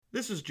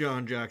This is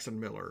John Jackson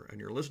Miller, and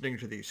you're listening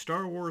to the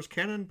Star Wars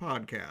Canon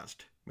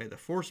Podcast. May the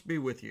Force be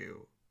with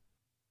you.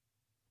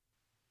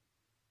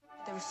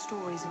 There are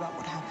stories about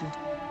what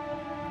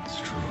happened. It's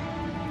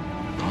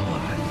true. All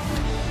of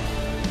it.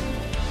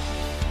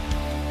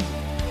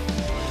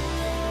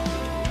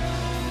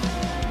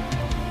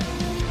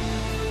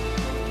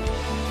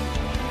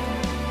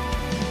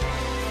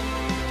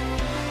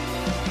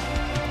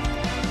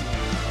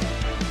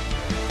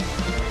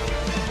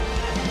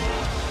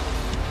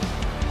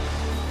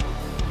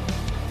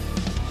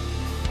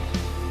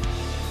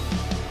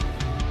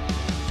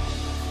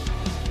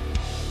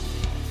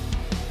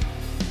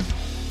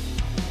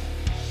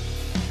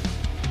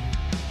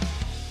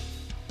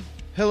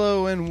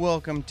 Hello and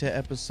welcome to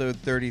episode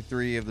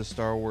 33 of the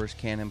Star Wars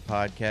Canon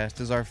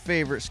Podcast. As our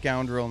favorite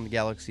scoundrel in the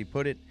galaxy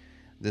put it,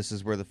 this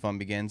is where the fun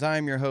begins. I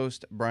am your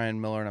host, Brian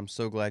Miller, and I'm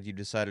so glad you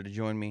decided to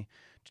join me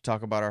to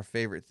talk about our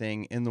favorite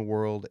thing in the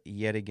world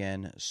yet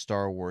again,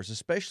 Star Wars,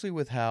 especially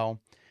with how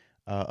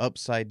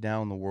upside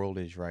down the world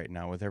is right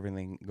now with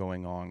everything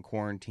going on,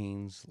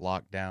 quarantines,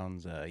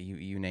 lockdowns,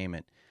 you name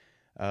it.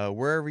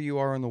 Wherever you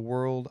are in the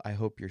world, I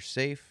hope you're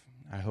safe.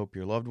 I hope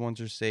your loved ones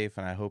are safe,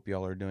 and I hope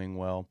y'all are doing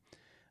well.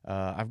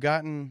 I've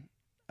had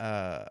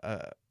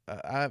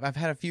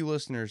a few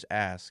listeners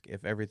ask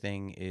if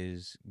everything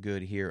is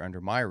good here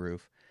under my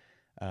roof.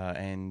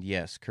 And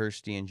yes,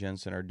 Kirsty and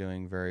Jensen are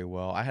doing very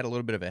well. I had a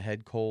little bit of a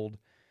head cold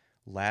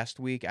last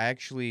week. I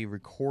actually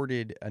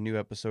recorded a new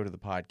episode of the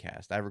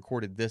podcast. I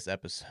recorded this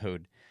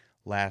episode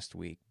last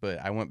week, but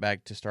I went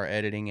back to start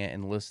editing it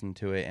and listen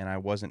to it, and I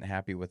wasn't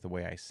happy with the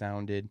way I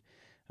sounded.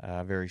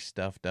 Very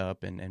stuffed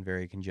up and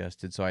very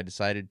congested. So I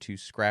decided to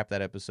scrap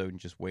that episode and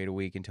just wait a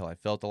week until I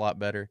felt a lot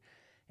better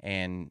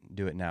and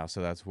do it now.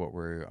 So that's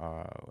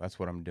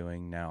what I'm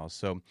doing now.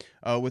 So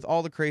with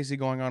all the crazy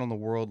going on in the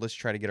world, let's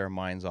try to get our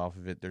minds off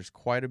of it. There's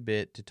quite a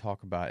bit to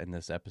talk about in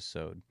this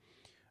episode.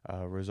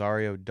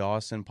 Rosario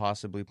Dawson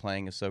possibly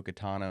playing Ahsoka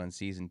Tano in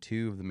Season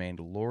 2 of The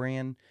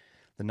Mandalorian.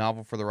 The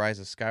novel for The Rise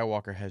of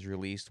Skywalker has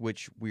released,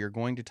 which we are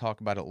going to talk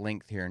about at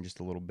length here in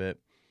just a little bit.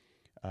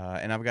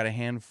 And I've got a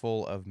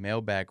handful of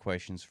mailbag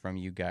questions from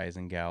you guys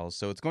and gals.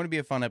 So it's going to be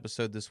a fun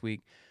episode this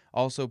week.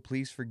 Also,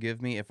 please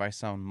forgive me if I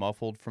sound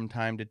muffled from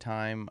time to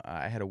time.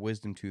 I had a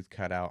wisdom tooth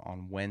cut out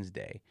on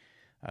Wednesday.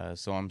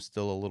 So I'm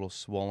still a little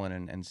swollen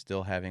and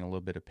still having a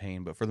little bit of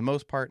pain. But for the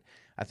most part,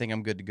 I think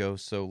I'm good to go.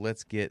 So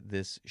let's get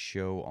this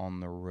show on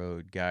the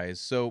road,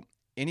 guys. So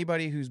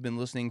anybody who's been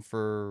listening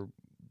for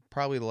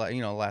probably the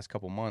last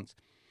couple months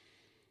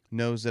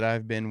knows that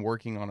I've been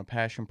working on a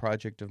passion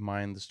project of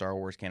mine, the Star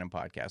Wars Canon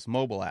Podcast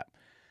mobile app.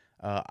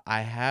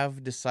 I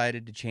have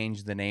decided to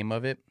change the name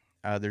of it.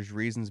 There's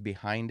reasons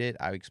behind it.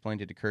 I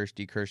explained it to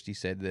Kirsty. Kirsty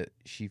said that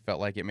she felt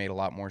like it made a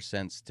lot more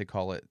sense to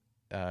call it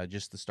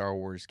just the Star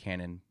Wars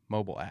Canon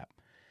mobile app.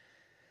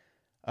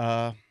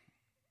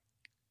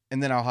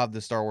 And then I'll have the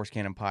Star Wars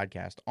Canon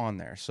Podcast on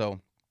there. So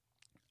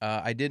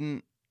I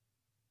didn't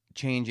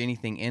change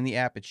anything in the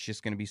app. It's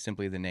just going to be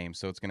simply the name,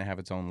 so it's going to have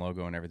its own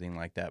logo and everything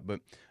like that.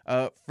 But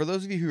for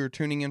those of you who are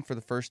tuning in for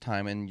the first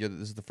time, and this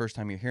is the first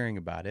time you're hearing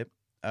about it,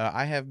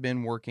 I have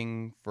been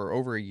working for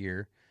over a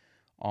year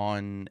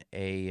on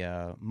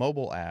a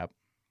mobile app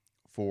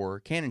for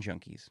Canon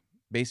Junkies,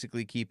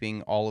 basically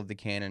keeping all of the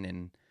Canon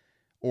in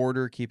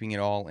order, keeping it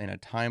all in a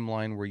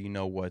timeline where you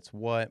know what's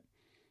what,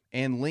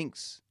 and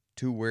links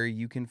to where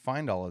you can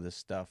find all of this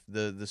stuff.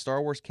 The Star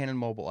Wars Canon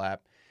mobile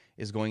app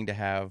is going to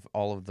have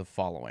all of the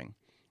following.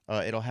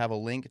 It'll have a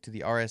link to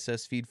the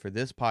RSS feed for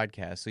this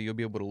podcast, so you'll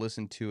be able to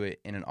listen to it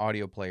in an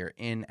audio player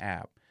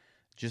in-app,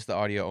 just the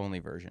audio-only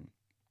version.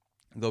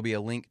 There'll be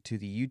a link to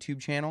the YouTube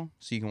channel,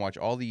 so you can watch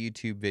all the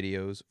YouTube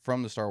videos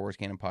from the Star Wars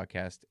Canon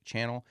Podcast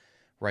channel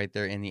right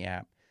there in the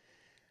app.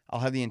 I'll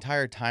have the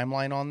entire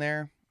timeline on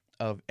there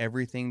of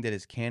everything that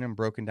is canon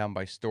broken down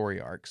by story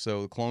arc.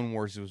 So Clone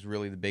Wars was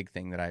really the big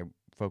thing that I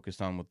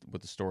focused on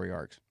with the story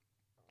arcs,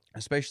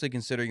 especially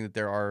considering that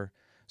there are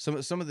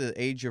some of the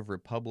Age of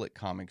Republic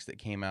comics that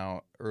came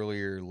out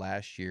earlier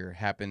last year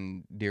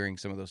happened during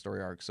some of those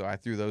story arcs, so I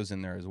threw those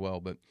in there as well.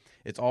 But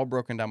it's all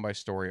broken down by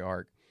story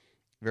arc.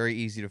 Very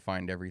easy to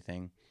find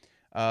everything.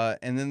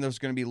 And then there's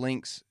going to be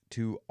links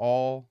to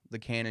all the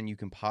canon you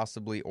can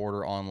possibly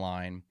order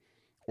online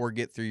or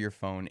get through your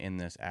phone in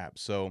this app.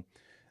 So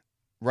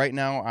right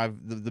now,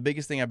 the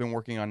biggest thing I've been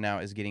working on now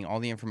is getting all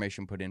the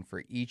information put in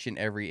for each and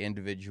every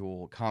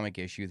individual comic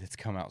issue that's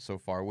come out so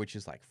far, which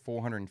is like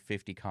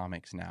 450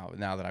 comics now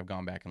that I've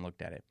gone back and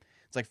looked at it.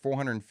 It's like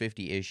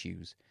 450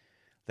 issues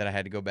that I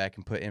had to go back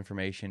and put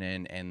information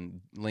in, and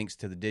links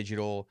to the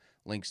digital,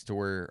 links to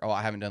where,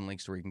 I haven't done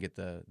links to where you can get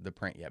the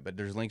print yet, but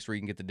there's links where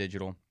you can get the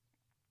digital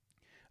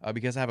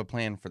because I have a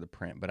plan for the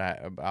print, but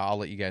I'll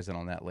let you guys in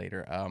on that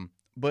later.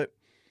 But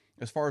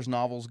as far as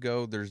novels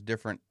go, there's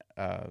different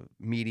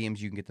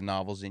mediums you can get the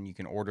novels in. You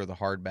can order the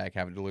hardback,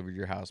 have it delivered to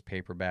your house,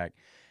 paperback.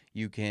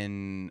 You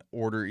can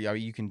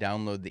you can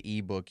download the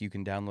ebook, you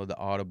can download the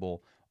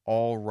Audible,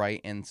 all right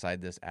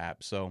inside this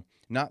app. So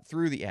not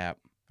through the app,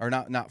 or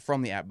not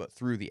from the app, but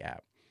through the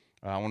app.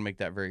 I want to make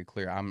that very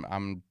clear.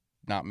 I'm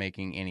not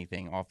making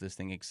anything off this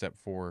thing except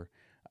for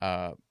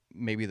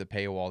maybe the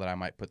paywall that I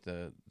might put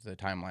the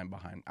timeline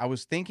behind. I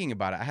was thinking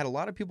about it. I had a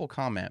lot of people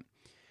comment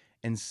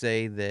and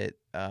say that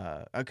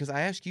because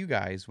I asked you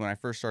guys when I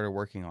first started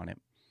working on it.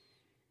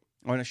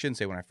 Well, I shouldn't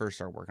say when I first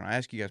started working. I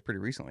asked you guys pretty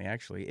recently,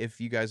 actually, if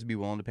you guys would be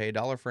willing to pay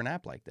 $1 for an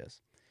app like this.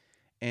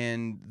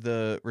 And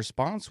the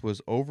response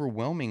was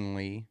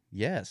overwhelmingly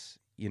yes,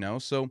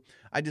 So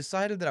I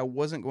decided that I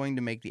wasn't going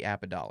to make the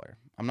app $1.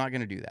 I'm not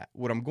going to do that.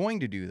 What I'm going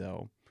to do,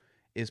 though,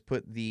 is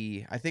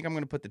I think I'm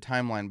going to put the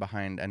timeline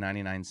behind a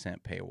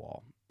 99-cent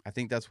paywall. I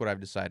think that's what I've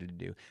decided to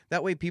do.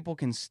 That way people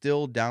can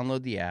still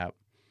download the app.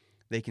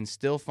 They can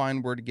still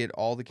find where to get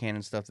all the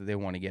canon stuff that they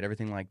want to get,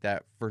 everything like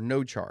that, for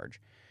no charge.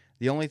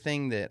 The only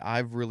thing that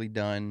I've really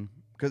done,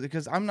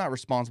 because I'm not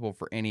responsible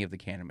for any of the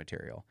canon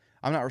material.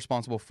 I'm not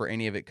responsible for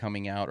any of it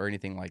coming out or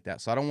anything like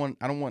that. So I don't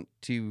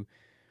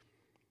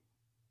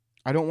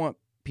want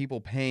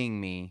people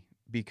paying me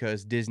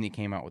because Disney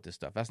came out with this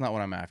stuff. That's not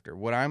what I'm after.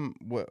 What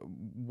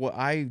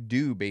I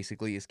do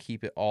basically is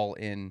keep it all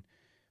in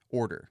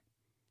order,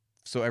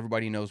 so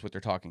everybody knows what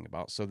they're talking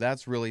about. So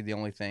that's really the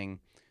only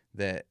thing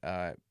that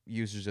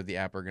users of the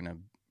app are gonna.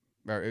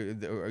 Or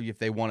if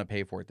they want to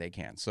pay for it, they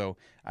can. So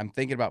I'm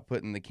thinking about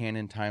putting the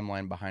canon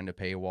timeline behind a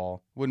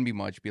paywall. Wouldn't be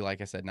much. Be like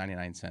I said,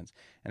 99 cents.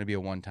 And it'd be a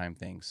one-time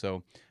thing.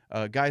 So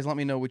guys, let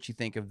me know what you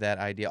think of that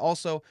idea.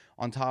 Also,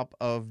 on top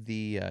of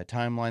the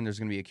timeline, there's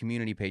going to be a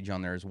community page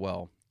on there as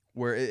well,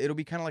 where it'll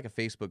be kind of like a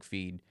Facebook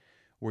feed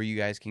where you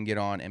guys can get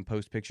on and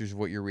post pictures of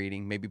what you're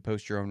reading, maybe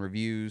post your own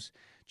reviews,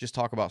 just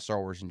talk about Star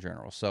Wars in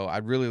general. So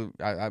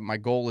my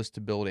goal is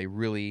to build a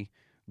really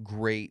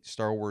great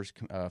Star Wars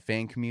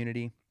fan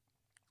community.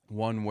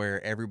 One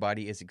where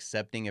everybody is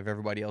accepting of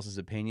everybody else's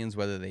opinions,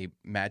 whether they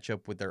match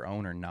up with their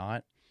own or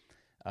not.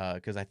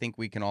 Because I think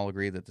we can all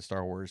agree that the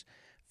Star Wars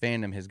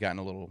fandom has gotten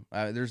a little...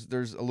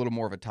 there's a little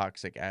more of a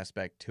toxic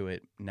aspect to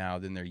it now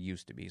than there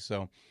used to be.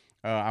 So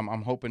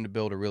I'm hoping to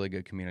build a really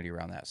good community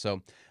around that.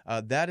 So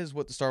that is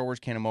what the Star Wars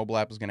Canon mobile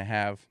app is going to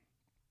have.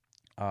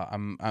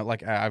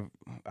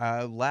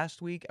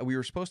 Last week, we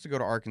were supposed to go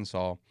to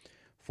Arkansas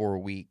for a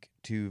week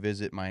to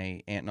visit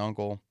my aunt and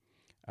uncle.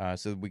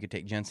 So that we could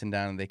take Jensen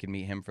down and they could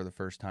meet him for the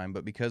first time.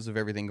 But because of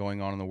everything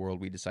going on in the world,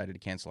 we decided to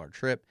cancel our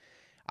trip.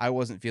 I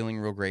wasn't feeling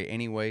real great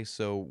anyway,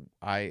 so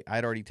I'd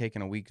already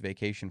taken a week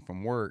vacation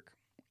from work,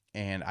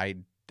 and I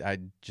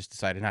just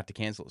decided not to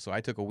cancel it. So I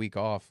took a week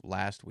off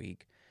last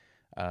week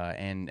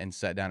and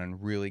sat down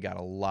and really got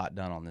a lot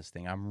done on this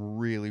thing. I'm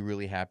really,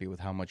 really happy with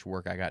how much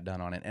work I got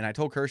done on it. And I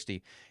told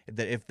Kirsty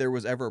that if there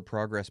was ever a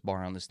progress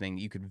bar on this thing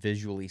you could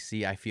visually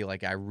see, I feel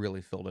like I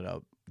really filled it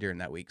up during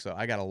that week. So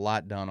I got a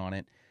lot done on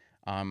it.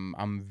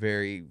 I'm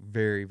very,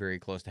 very, very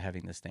close to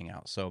having this thing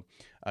out. So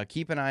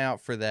keep an eye out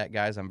for that,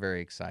 guys. I'm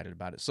very excited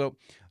about it. So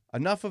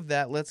enough of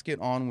that. Let's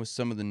get on with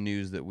some of the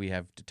news that we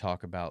have to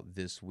talk about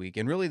this week.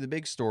 And really the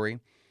big story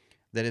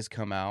that has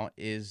come out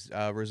is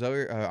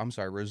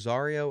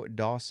Rosario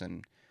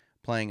Dawson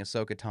playing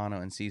Ahsoka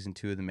Tano in Season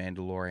 2 of The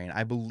Mandalorian.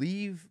 I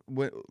believe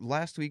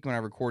last week when I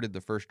recorded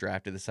the first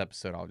draft of this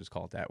episode, I'll just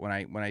call it that, when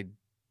I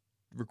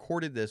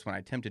recorded this, when I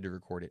attempted to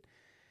record it,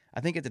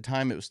 I think at the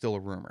time it was still a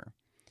rumor.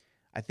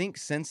 I think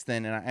since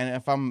then, and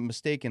if I'm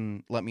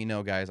mistaken, let me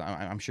know, guys.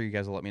 I'm sure you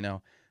guys will let me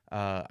know.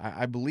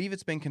 I believe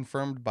it's been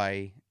confirmed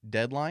by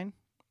Deadline,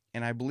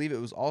 and I believe it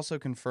was also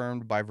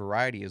confirmed by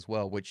Variety as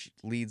well, which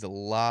lends a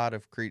lot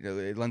of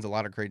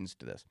credence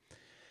to this.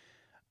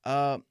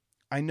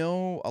 I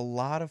know a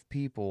lot of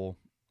people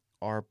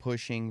are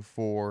pushing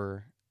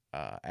for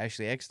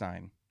Ashley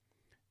Eckstein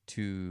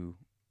to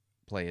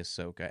play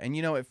Ahsoka, and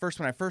at first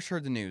when I first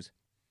heard the news,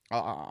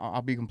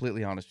 I'll be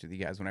completely honest with you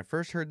guys. When I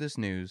first heard this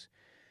news,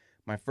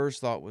 my first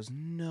thought was,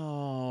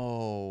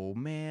 no,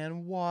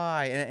 man,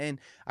 why? And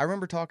I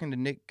remember talking to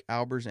Nick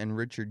Albers and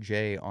Richard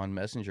J. on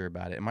Messenger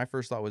about it, and my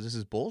first thought was, this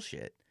is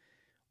bullshit.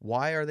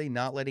 Why are they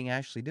not letting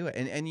Ashley do it?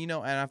 And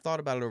I've thought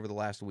about it over the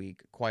last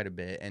week quite a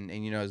bit, and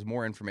as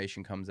more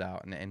information comes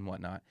out and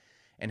whatnot,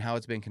 and how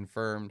it's been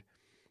confirmed,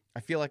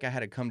 I feel like I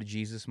had a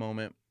come-to-Jesus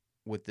moment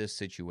with this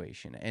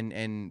situation.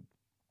 And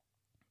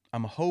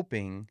I'm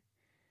hoping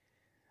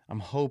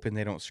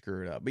they don't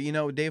screw it up. But,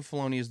 Dave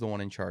Filoni is the one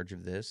in charge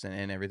of this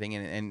and everything.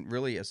 And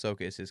really,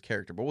 Ahsoka is his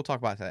character. But we'll talk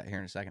about that here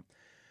in a second.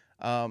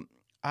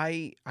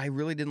 I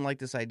really didn't like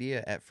this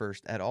idea at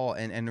first at all.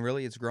 And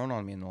really, it's grown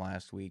on me in the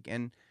last week.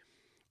 And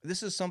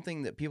this is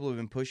something that people have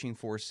been pushing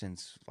for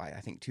since,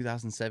 I think,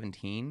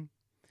 2017.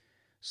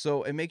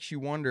 So it makes you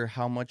wonder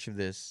how much of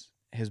this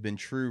has been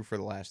true for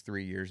the last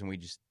 3 years and we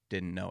just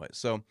didn't know it.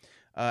 So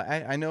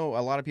I know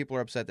a lot of people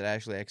are upset that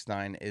Ashley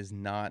Eckstein is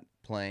not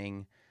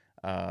playing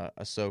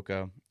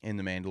Ahsoka in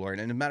The Mandalorian.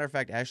 And as a matter of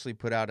fact, Ashley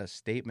put out a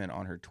statement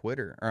on her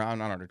Twitter, or not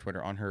on her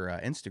Twitter, on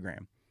her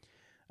Instagram.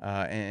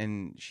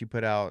 And she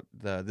put out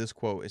this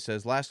quote. It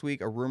says, "Last week,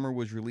 a rumor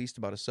was released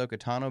about Ahsoka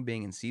Tano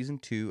being in Season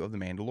 2 of The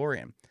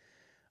Mandalorian.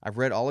 I've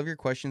read all of your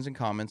questions and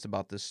comments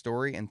about this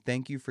story, and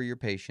thank you for your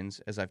patience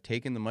as I've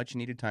taken the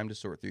much-needed time to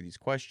sort through these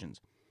questions.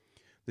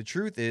 The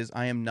truth is,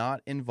 I am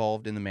not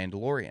involved in The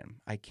Mandalorian.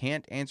 I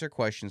can't answer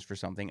questions for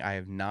something I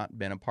have not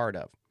been a part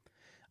of.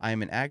 I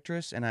am an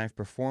actress, and I have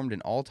performed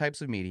in all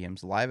types of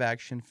mediums: live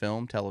action,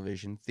 film,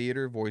 television,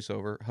 theater,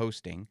 voiceover,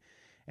 hosting,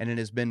 and it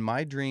has been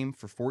my dream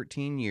for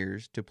 14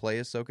 years to play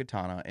Ahsoka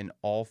Tano in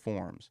all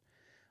forms.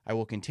 I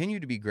will continue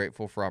to be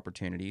grateful for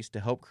opportunities to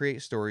help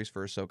create stories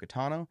for Ahsoka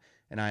Tano,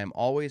 and I am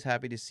always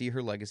happy to see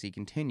her legacy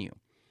continue.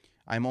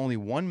 I am only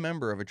one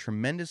member of a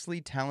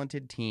tremendously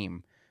talented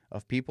team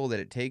of people that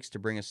it takes to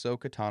bring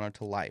Ahsoka Tano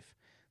to life.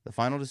 The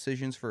final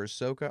decisions for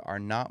Ahsoka are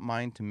not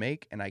mine to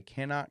make, and I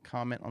cannot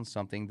comment on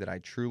something that I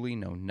truly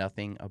know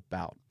nothing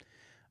about.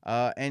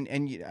 And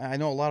I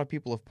know a lot of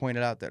people have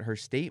pointed out that her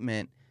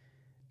statement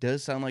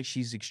does sound like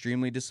she's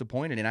extremely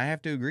disappointed, and I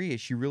have to agree,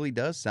 she really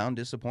does sound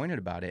disappointed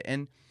about it.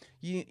 And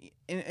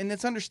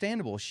it's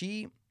understandable.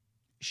 She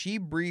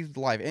breathed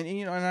life,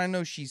 and I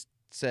know she's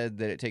said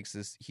that it takes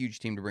this huge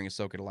team to bring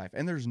Ahsoka to life,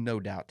 and there's no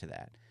doubt to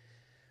that.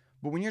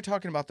 But when you're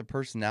talking about the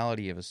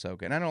personality of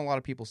Ahsoka, and I know a lot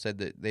of people said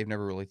that they've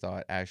never really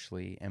thought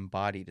Ashley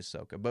embodied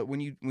Ahsoka, but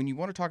when you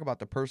want to talk about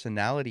the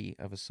personality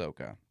of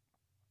Ahsoka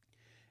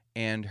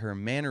and her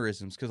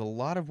mannerisms, because a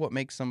lot of what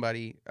makes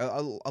somebody,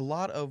 a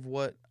lot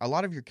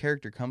of your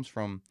character comes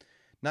from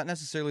not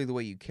necessarily the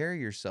way you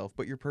carry yourself,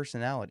 but your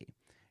personality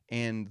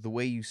and the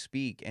way you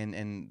speak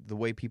and the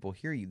way people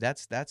hear you.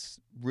 That's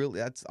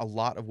a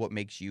lot of what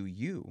makes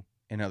you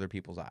in other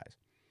people's eyes.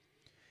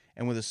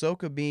 And with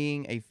Ahsoka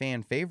being a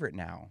fan favorite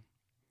now,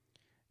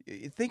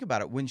 think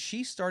about it. When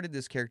she started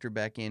this character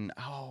back in,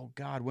 oh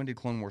God, when did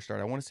Clone Wars start?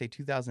 I want to say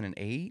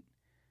 2008.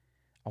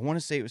 I want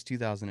to say it was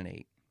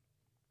 2008.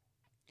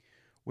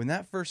 When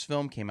that first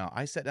film came out,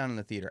 I sat down in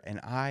the theater and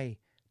I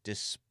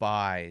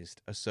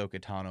despised Ahsoka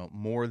Tano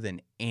more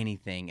than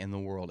anything in the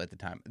world at the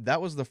time.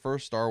 That was the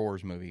first Star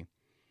Wars movie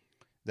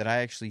that I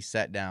actually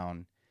sat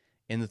down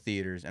in the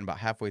theaters, and about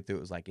halfway through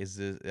it was like, is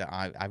this,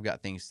 I've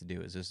got things to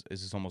do. Is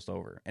this almost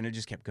over? And it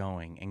just kept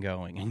going and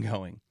going and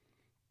going.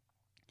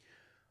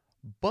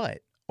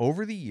 But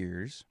over the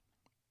years,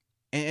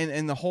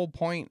 and the whole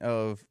point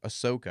of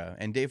Ahsoka,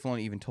 and Dave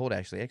Filoni even told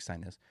Ashley Eckstein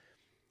this,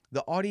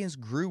 the audience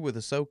grew with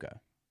Ahsoka.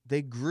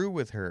 They grew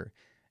with her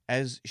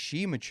as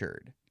she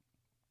matured.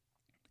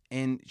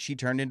 And she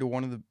turned into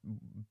one of the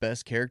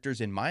best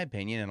characters, in my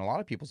opinion, and a lot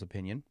of people's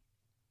opinion,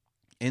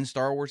 in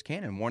Star Wars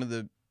canon. One of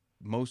the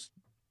most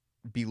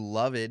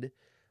beloved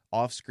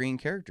off-screen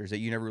characters that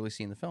you never really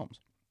see in the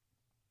films.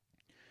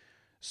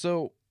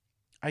 So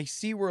I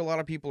see where a lot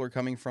of people are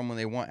coming from when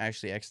they want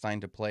Ashley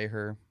Eckstein to play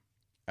her,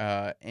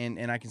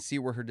 and I can see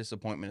where her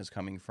disappointment is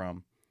coming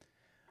from.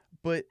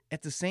 But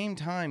at the same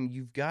time,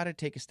 you've got to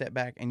take a step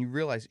back and you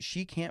realize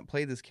she can't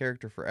play this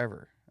character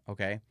forever,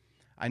 okay?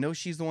 I know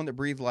she's the one that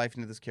breathed life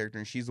into this character,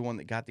 and she's the one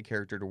that got the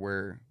character to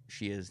where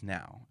she is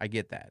now. I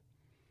get that.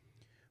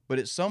 But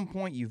at some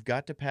point, you've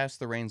got to pass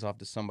the reins off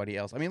to somebody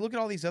else. I mean, look at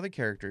all these other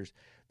characters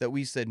that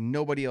we said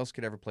nobody else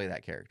could ever play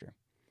that character.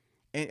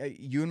 And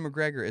Ewan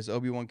McGregor as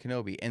Obi-Wan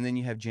Kenobi, and then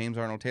you have James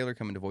Arnold Taylor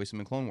coming to voice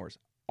him in Clone Wars.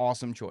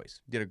 Awesome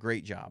choice. Did a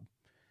great job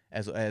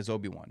as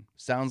Obi-Wan.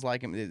 Sounds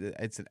like him.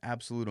 It's an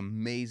absolute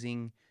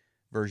amazing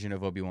version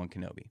of Obi-Wan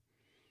Kenobi.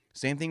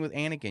 Same thing with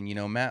Anakin. You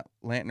know, Matt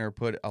Lantner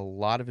put a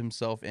lot of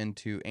himself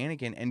into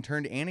Anakin and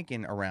turned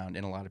Anakin around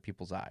in a lot of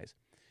people's eyes.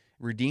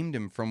 Redeemed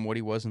him from what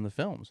he was in the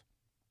films.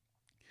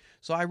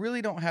 So I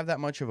really don't have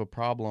that much of a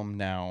problem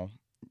now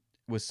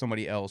with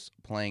somebody else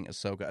playing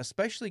Ahsoka,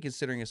 especially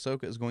considering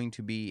Ahsoka is going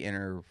to be in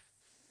her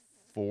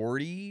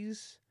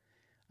 40s,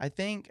 I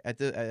think, at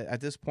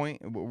this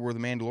point where The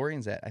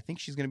Mandalorian's at. I think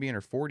she's going to be in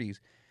her 40s.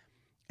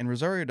 And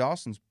Rosario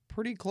Dawson's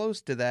pretty close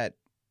to that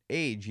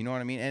age, you know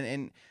what I mean?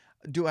 And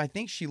do I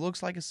think she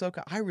looks like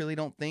Ahsoka? I really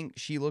don't think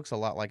she looks a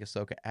lot like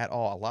Ahsoka at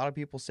all. A lot of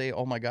people say,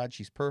 "Oh my God,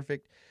 she's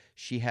perfect."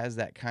 She has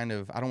that kind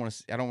of, I don't want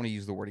to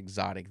use the word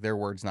exotic. Their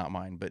word's not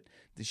mine, but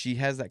she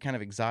has that kind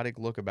of exotic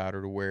look about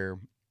her to where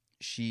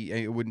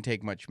it wouldn't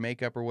take much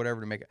makeup or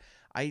whatever to make it.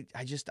 I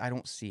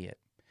don't see it.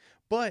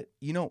 But,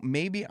 you know,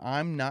 maybe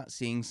I'm not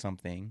seeing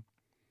something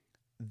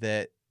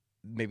that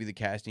maybe the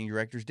casting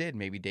directors did.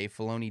 Maybe Dave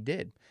Filoni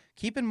did.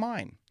 Keep in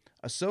mind,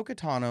 Ahsoka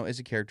Tano is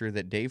a character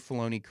that Dave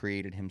Filoni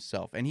created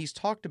himself. And he's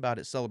talked about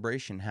at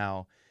Celebration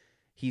how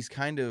he's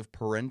kind of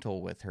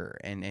parental with her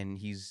and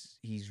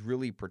he's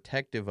really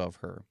protective of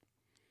her.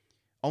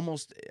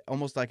 Almost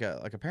like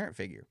a parent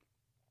figure.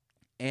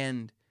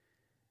 And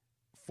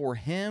for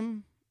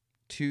him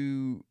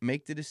to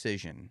make the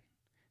decision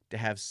to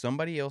have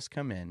somebody else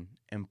come in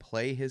and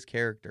play his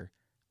character,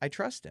 I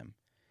trust him.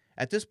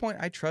 At this point,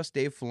 I trust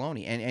Dave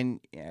Filoni. And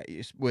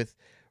with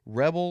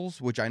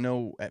Rebels, which I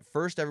know at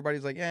first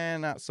everybody's like,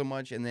 not so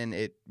much, and then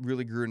it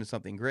really grew into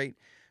something great.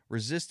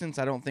 Resistance,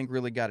 I don't think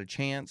really got a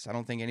chance. I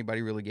don't think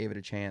anybody really gave it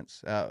a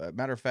chance.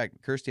 Matter of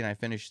fact, Kirsty and I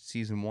finished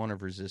season 1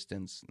 of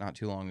Resistance not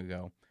too long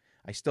ago.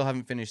 I still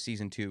haven't finished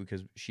season 2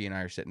 because she and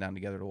I are sitting down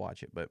together to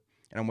watch it, and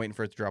I'm waiting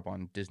for it to drop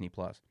on Disney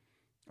Plus.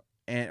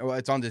 And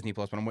it's on Disney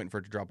Plus, but I'm waiting for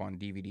it to drop on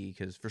DVD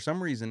because for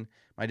some reason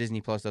my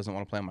Disney Plus doesn't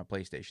want to play on my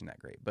PlayStation that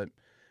great. But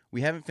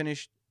we haven't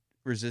finished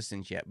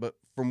Resistance yet. But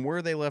from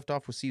where they left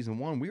off with season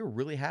 1, we were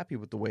really happy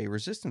with the way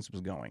Resistance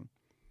was going.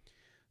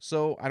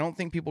 So I don't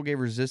think people gave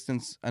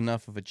Resistance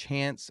enough of a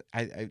chance.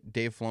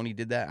 Dave Filoni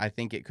did that. I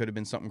think it could have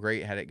been something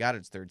great had it got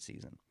its third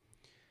season.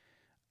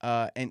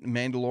 And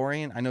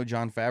Mandalorian, I know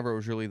Jon Favreau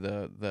was really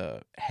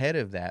the head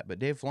of that, but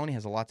Dave Filoni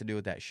has a lot to do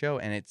with that show,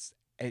 and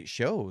it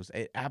shows.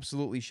 It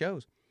absolutely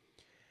shows.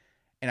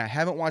 And I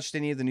haven't watched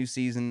any of the new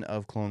season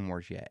of Clone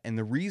Wars yet. And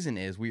the reason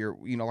is we are,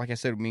 like I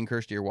said, me and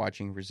Kirsty are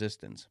watching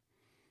Resistance.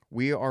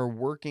 We are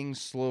working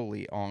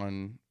slowly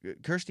on...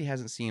 Kirsty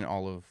hasn't seen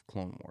all of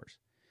Clone Wars.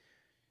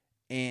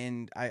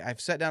 And I've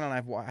sat down and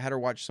I've had her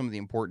watch some of the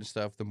important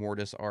stuff, the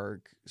Mortis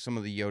arc, some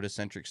of the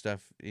Yoda-centric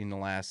stuff in the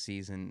last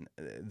season,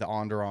 the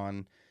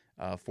Onderon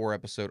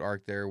 4-episode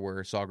arc there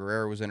where Saw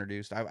Gerrera was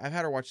introduced. I've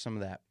had her watch some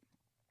of that.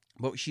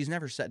 But she's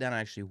never sat down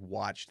and actually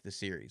watched the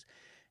series.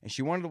 And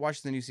she wanted to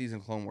watch the new season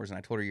of Clone Wars, and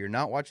I told her, you're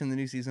not watching the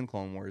new season of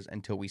Clone Wars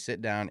until we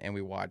sit down and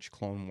we watch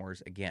Clone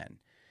Wars again.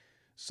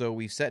 So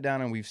we've sat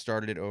down and we've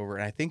started it over,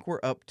 and I think we're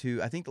up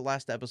to, I think the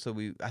last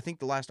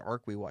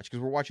arc we watched,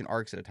 because we're watching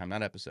arcs at a time,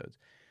 not episodes.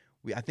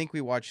 I think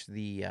we watched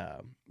the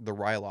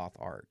Ryloth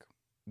arc,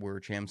 where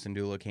Cham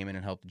Syndulla came in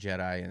and helped the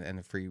Jedi and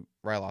the Free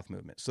Ryloth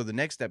movement. So the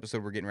next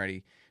episode we're getting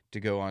ready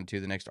to go on to,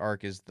 the next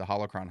arc, is the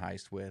Holocron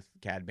heist with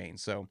Cad Bane.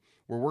 So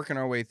we're working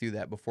our way through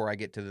that before I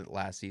get to the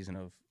last season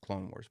of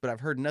Clone Wars. But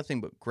I've heard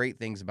nothing but great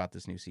things about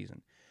this new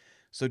season.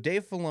 So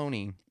Dave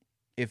Filoni,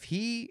 if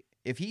he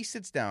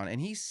sits down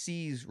and he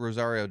sees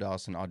Rosario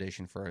Dawson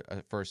audition for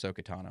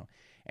Ahsoka Tano,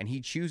 and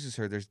he chooses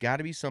her, there's got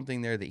to be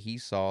something there that he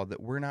saw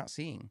that we're not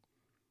seeing.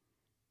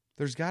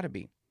 There's got to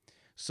be.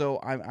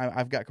 So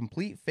I've got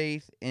complete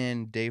faith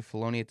in Dave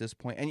Filoni at this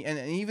point.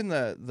 And even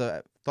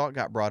the thought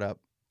got brought up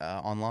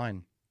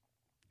online.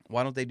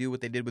 Why don't they do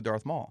what they did with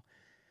Darth Maul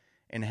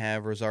and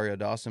have Rosario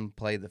Dawson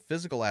play the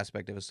physical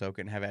aspect of Ahsoka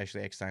and have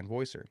Ashley Eckstein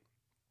voice her?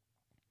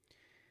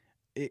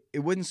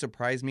 It wouldn't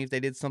surprise me if they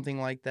did something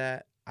like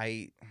that.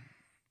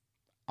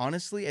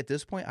 Honestly, at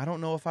this point, I don't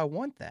know if I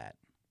want that.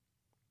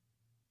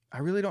 I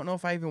really don't know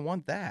if I even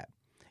want that.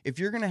 If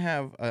you're going to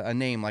have a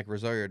name like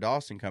Rosario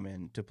Dawson come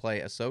in to play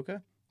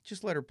Ahsoka,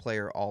 just let her play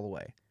her all the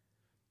way.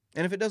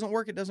 And if it doesn't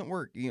work, it doesn't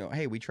work.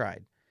 Hey, we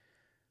tried.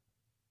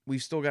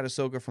 We've still got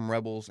Ahsoka from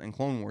Rebels and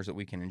Clone Wars that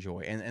we can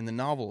enjoy, and the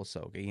novel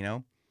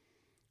Ahsoka,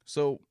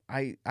 So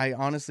I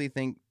honestly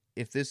think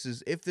if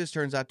this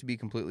turns out to be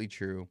completely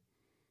true,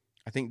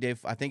 I think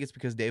it's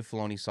because Dave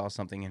Filoni saw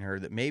something in her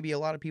that maybe a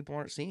lot of people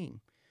aren't seeing.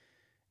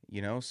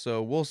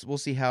 So we'll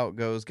see how it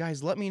goes.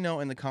 Guys, let me know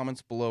in the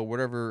comments below,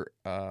 whatever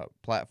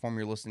platform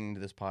you're listening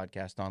to this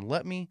podcast on.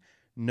 Let me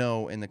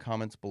know in the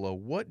comments below,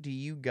 what do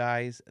you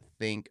guys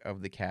think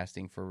of the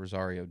casting for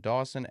Rosario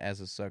Dawson as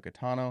Ahsoka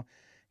Tano?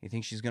 You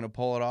think she's going to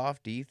pull it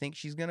off? Do you think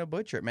she's going to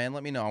butcher it? Man,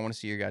 let me know. I want to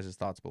see your guys'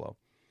 thoughts below.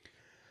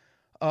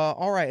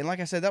 All right, and like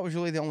I said, that was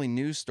really the only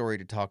news story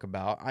to talk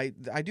about.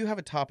 I do have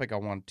a topic I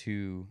want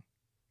to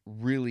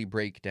really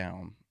break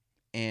down.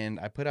 And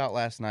I put out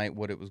last night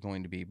what it was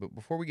going to be. But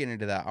before we get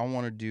into that, I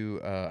want to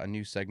do a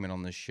new segment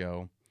on this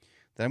show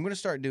that I'm going to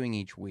start doing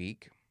each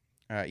week,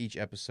 each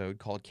episode,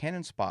 called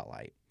Canon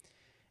Spotlight.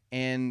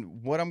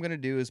 And what I'm going to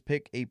do is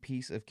pick a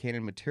piece of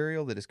canon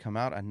material that has come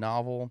out, a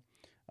novel,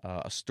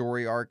 a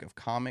story arc of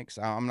comics.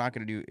 I'm not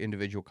going to do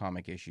individual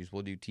comic issues.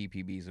 We'll do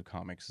TPBs of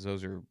comics.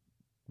 Those are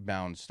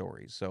bound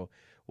stories. So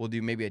we'll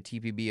do maybe a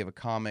TPB of a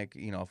comic, a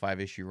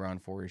 5-issue run,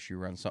 4-issue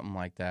run, something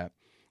like that.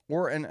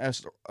 Or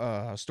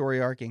a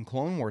story arc in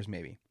Clone Wars,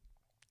 maybe.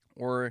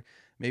 Or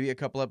maybe a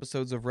couple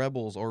episodes of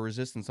Rebels or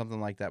Resistance, something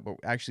like that. But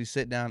actually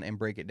sit down and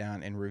break it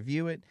down and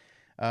review it.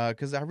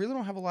 Because I really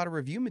don't have a lot of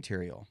review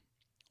material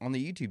on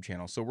the YouTube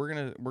channel. So we're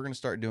gonna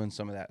start doing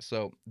some of that.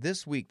 So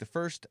this week, the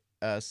first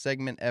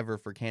segment ever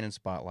for Canon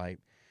Spotlight,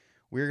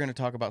 we're going to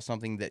talk about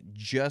something that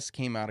just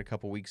came out a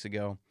couple weeks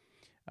ago.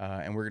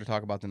 And we're going to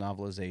talk about the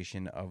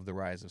novelization of The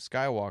Rise of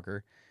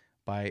Skywalker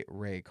by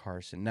Ray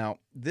Carson. Now,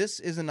 this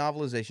is a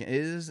novelization.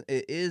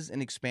 It is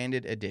an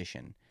expanded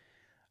edition,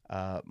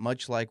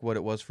 much like what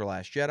it was for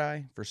Last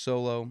Jedi, for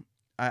Solo.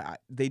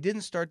 They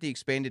didn't start the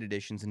expanded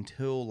editions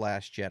until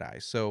Last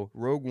Jedi, so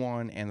Rogue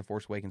One and The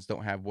Force Awakens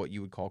don't have what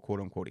you would call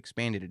quote-unquote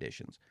expanded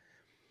editions.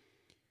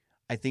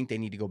 I think they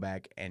need to go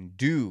back and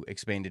do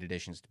expanded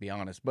editions, to be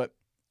honest. But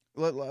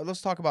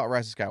let's talk about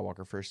Rise of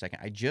Skywalker for a second.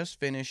 I just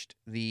finished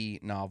the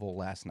novel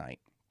last night.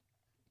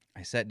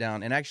 I sat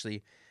down, and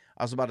actually,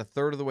 I was about a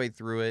third of the way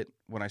through it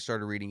when I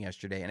started reading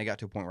yesterday, and I got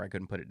to a point where I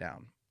couldn't put it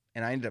down.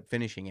 And I ended up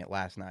finishing it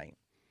last night.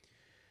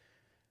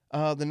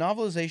 The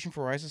novelization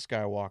for Rise of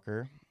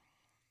Skywalker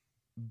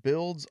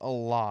builds a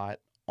lot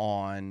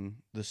on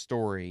the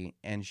story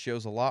and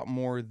shows a lot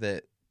more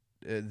than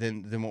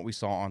what we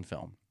saw on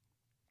film,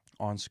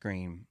 on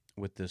screen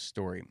with this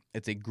story.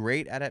 It's a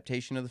great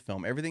adaptation of the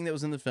film. Everything that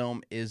was in the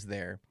film is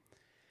there.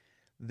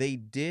 They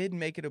did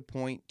make it a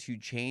point to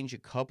change a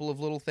couple of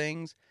little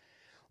things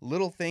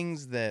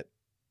that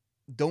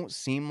don't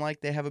seem like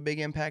they have a big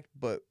impact,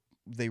 but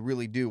they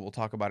really do. We'll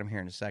talk about them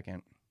here in a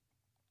second.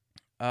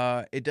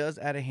 It does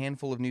add a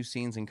handful of new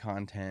scenes and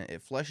content.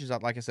 It fleshes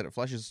out, like I said, it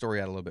fleshes the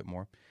story out a little bit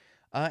more.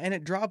 And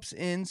it drops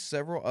in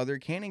several other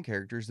canon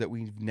characters that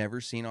we've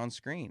never seen on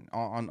screen,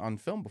 on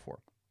film before.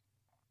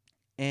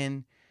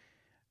 And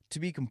to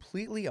be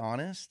completely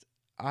honest,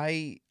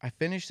 I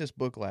finished this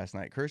book last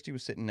night. Kirsty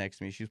was sitting next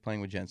to me. She was playing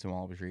with Jensen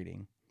while I was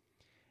reading.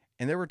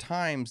 And there were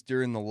times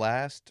during the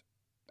last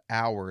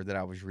hour that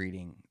I was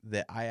reading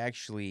that I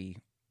actually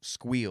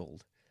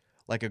squealed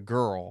like a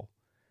girl,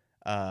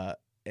 like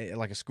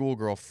a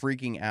schoolgirl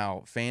freaking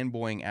out,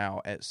 fanboying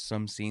out at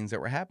some scenes that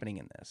were happening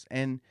in this.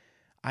 And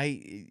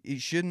I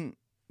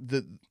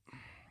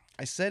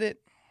said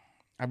it,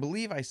 I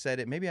believe I said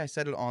it, maybe I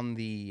said it on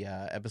the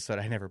episode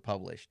I never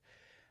published.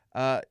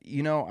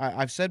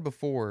 I've said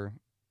before,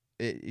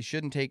 it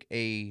shouldn't take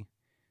a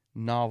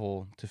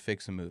novel to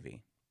fix a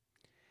movie.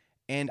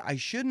 And I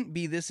shouldn't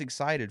be this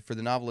excited for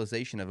the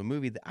novelization of a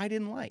movie that I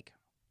didn't like.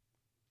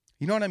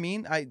 You know what I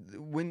mean?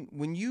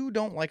 When you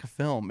don't like a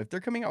film, if they're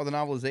coming out with a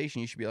novelization,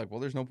 you should be like, well,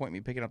 there's no point in me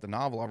picking up the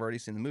novel. I've already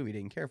seen the movie,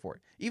 didn't care for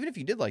it. Even if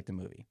you did like the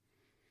movie.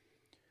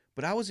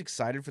 But I was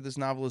excited for this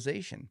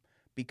novelization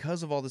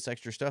because of all this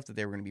extra stuff that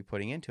they were going to be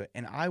putting into it.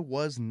 And I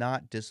was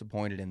not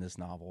disappointed in this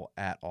novel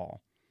at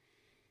all.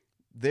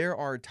 There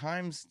are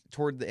times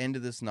toward the end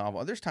of this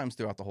novel, there's times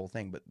throughout the whole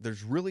thing, but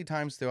there's really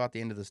times throughout the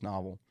end of this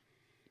novel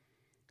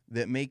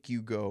that make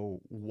you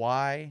go,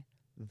 why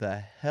the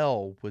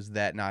hell was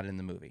that not in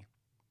the movie?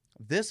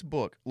 This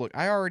book, look,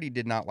 I already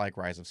did not like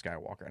Rise of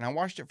Skywalker, and I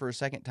watched it for a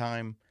second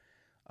time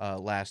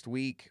last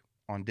week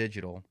on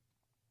digital,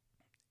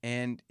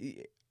 and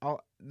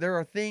there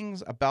are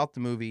things about the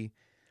movie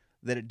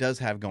that it does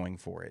have going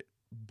for it,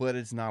 but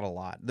it's not a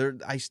lot.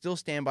 I still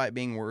stand by it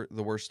being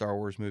the worst Star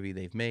Wars movie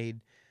they've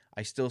made.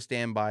 I still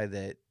stand by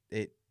that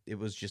it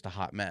was just a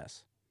hot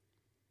mess.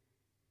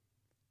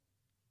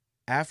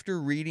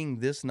 After reading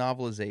this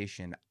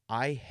novelization,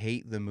 I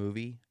hate the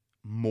movie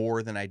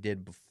more than I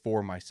did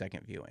before my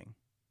second viewing.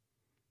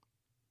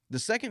 The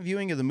second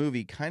viewing of the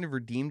movie kind of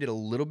redeemed it a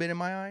little bit in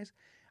my eyes.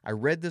 I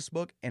read this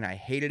book and I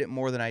hated it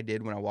more than I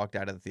did when I walked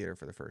out of the theater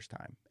for the first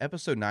time.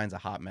 Episode 9 is a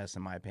hot mess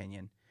in my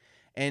opinion.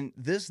 And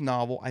this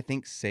novel, I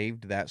think,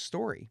 saved that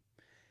story.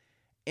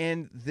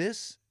 And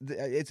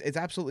it's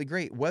absolutely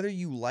great. Whether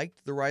you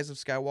liked The Rise of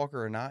Skywalker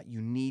or not,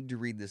 you need to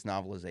read this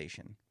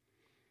novelization.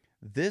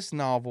 This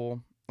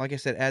novel, like I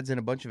said, adds in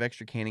a bunch of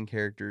extra canon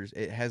characters.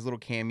 It has little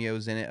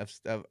cameos in it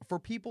for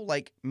people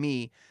like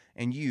me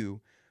and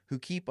you who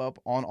keep up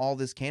on all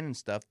this canon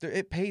stuff.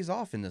 It pays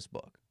off in this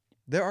book.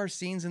 There are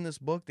scenes in this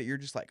book that you're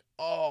just like,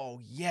 oh,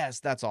 yes,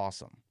 that's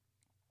awesome.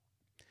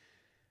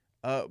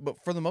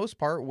 But for the most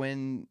part,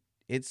 when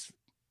it's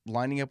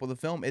lining up with a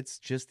film, it's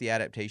just the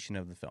adaptation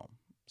of the film.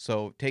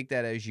 So take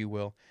that as you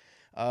will.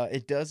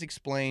 It does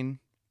explain,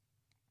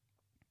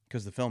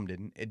 because the film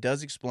didn't, it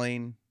does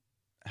explain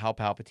how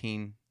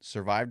Palpatine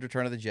survived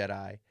Return of the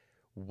Jedi,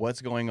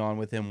 what's going on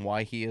with him,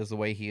 why he is the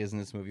way he is in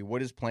this movie,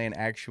 what his plan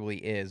actually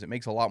is. It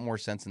makes a lot more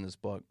sense in this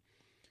book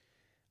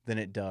than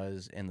it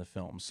does in the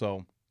film.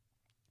 So,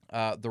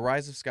 The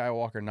Rise of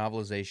Skywalker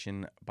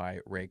novelization by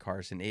Ray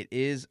Carson. It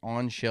is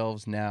on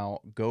shelves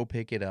now. Go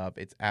pick it up.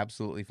 It's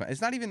absolutely fun.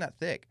 It's not even that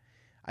thick.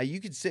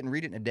 You could sit and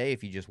read it in a day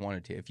if you just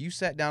wanted to. If you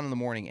sat down in the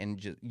morning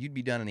and you'd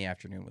be done in the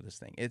afternoon with this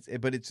thing.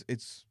 But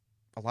it's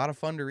a lot of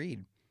fun to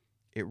read.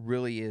 It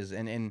really is.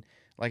 And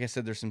like I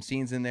said, there's some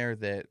scenes in there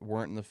that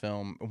weren't in the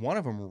film. One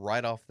of them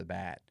right off the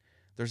bat.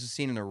 There's a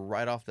scene in there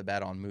right off the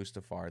bat on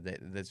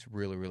Mustafar that's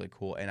really, really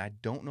cool. And I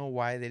don't know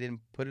why they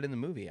didn't put it in the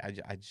movie. I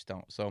just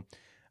don't. So,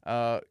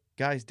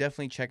 guys,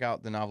 definitely check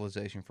out the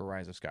novelization for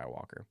Rise of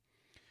Skywalker.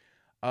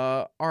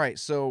 All right,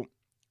 so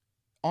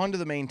on to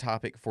the main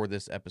topic for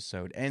this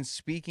episode. And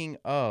speaking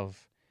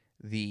of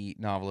the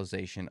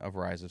novelization of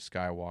Rise of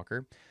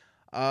Skywalker,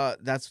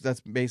 that's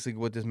basically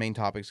what this main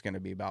topic is going to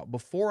be about.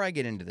 Before I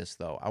get into this,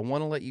 though, I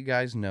want to let you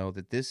guys know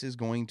that this is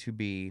going to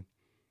be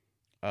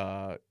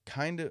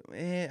kind of,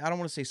 I don't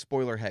want to say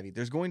spoiler heavy.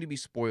 There's going to be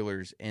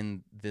spoilers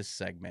in this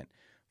segment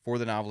for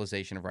the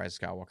novelization of Rise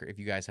of Skywalker if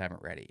you guys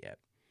haven't read it yet.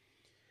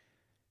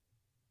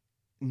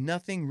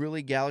 Nothing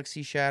really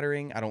galaxy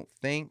shattering, I don't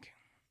think,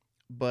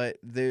 but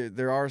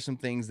there are some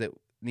things that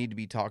need to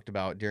be talked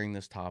about during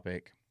this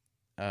topic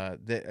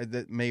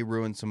that may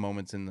ruin some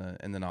moments in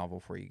the novel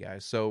for you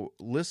guys. So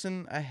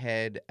listen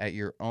ahead at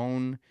your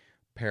own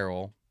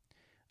peril,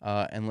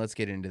 and let's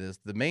get into this.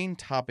 The main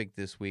topic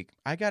this week,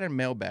 I got a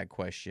mailbag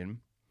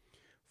question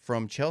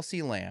from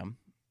Chelsea Lamb,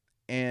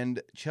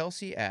 and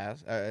Chelsea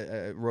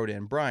wrote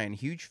in, Brian,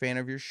 huge fan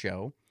of your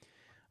show.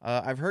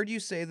 I've heard you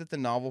say that the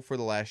novel for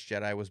The Last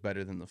Jedi was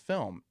better than the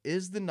film.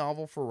 Is the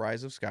novel for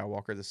Rise of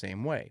Skywalker the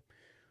same way?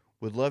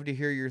 Would love to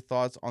hear your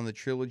thoughts on the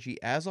trilogy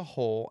as a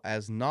whole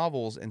as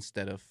novels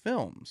instead of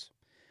films.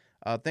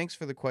 Thanks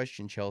for the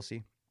question,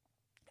 Chelsea.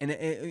 And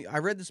I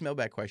read this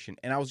mailbag question,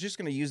 and I was just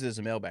going to use it as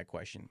a mailbag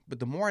question. But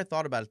the more I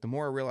thought about it, the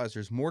more I realized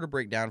there's more to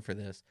break down for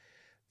this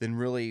than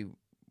really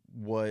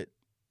what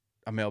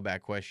a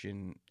mailbag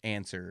question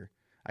answer,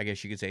 I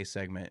guess you could say,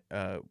 segment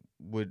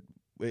would.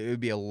 It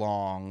would be a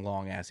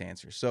long ass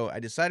answer. So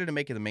I decided to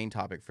make it the main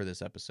topic for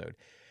this episode.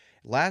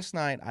 Last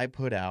night I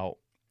put out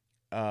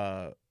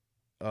a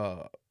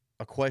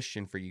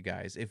question for you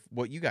guys, if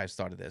what you guys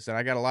thought of this, and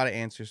I got a lot of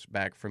answers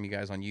back from you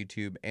guys on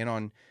YouTube and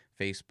on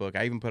Facebook.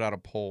 I even put out a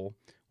poll,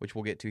 which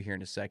we'll get to here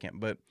in a second.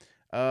 But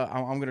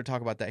I'm going to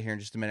talk about that here in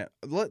just a minute.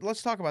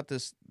 Let's talk about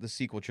the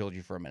sequel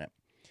trilogy for a minute,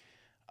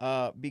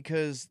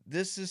 because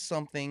this is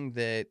something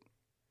that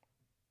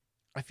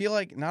I feel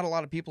like not a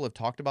lot of people have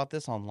talked about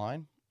this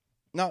online.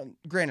 Now,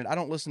 granted, I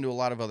don't listen to a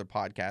lot of other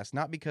podcasts,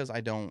 not because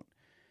I don't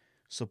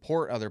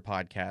support other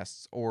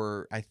podcasts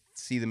or I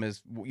see them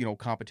as,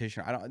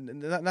 competition.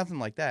 Nothing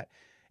like that.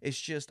 It's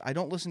just I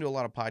don't listen to a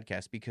lot of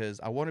podcasts because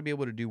I want to be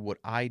able to do what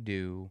I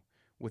do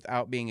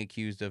without being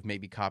accused of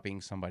maybe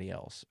copying somebody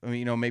else. I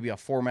mean, maybe a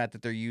format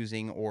that they're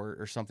using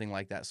or something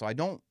like that. So I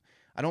don't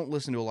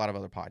listen to a lot of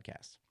other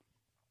podcasts.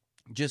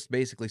 Just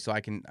basically so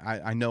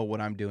I know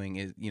what I'm doing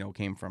is,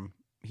 came from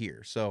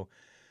here. So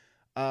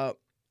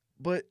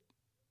but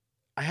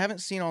I haven't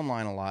seen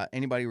online a lot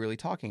anybody really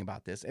talking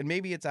about this, and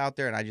maybe it's out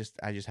there and I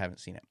just haven't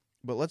seen it.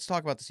 But let's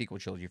talk about the sequel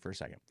trilogy for a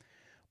second.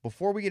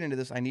 Before we get into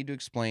this, I need to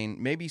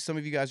explain, maybe some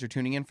of you guys are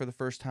tuning in for the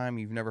first time.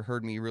 You've never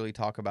heard me really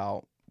talk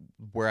about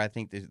where I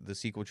think the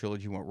sequel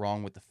trilogy went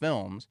wrong with the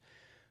films.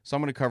 So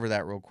I'm going to cover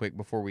that real quick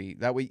before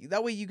that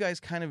way you guys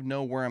kind of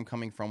know where I'm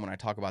coming from when I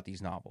talk about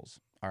these novels.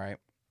 All right.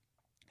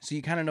 So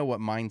you kind of know what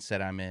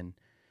mindset I'm in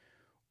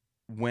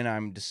when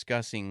I'm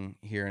discussing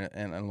here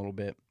in a little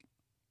bit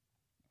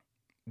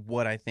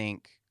what I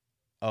think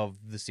of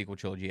the sequel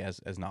trilogy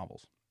as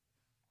novels.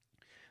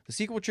 The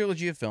sequel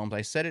trilogy of films,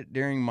 I said it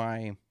during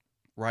my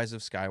Rise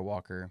of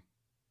Skywalker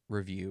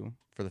review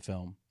for the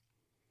film.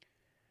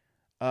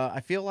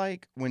 I feel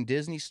like when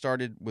Disney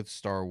started with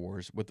Star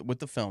Wars, with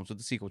the films, with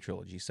the sequel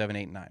trilogy, 7,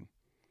 8, and 9,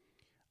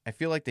 I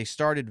feel like they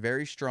started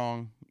very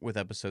strong with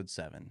Episode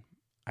 7.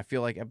 I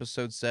feel like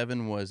Episode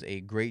 7 was a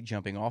great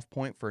jumping off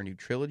point for a new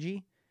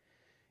trilogy.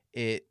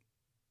 I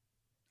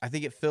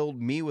think it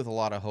filled me with a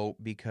lot of hope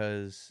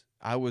because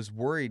I was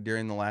worried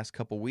during the last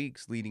couple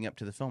weeks leading up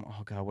to the film.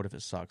 Oh God, what if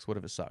it sucks? What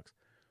if it sucks?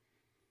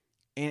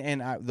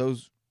 And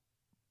those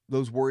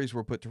worries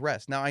were put to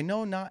rest. Now, I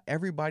know not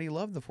everybody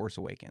loved The Force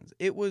Awakens.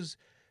 It was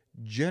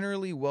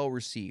generally well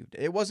received.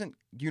 It wasn't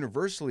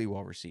universally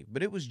well received,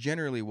 but it was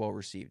generally well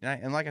received.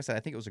 And like I said, I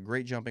think it was a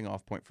great jumping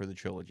off point for the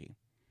trilogy.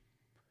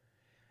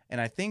 And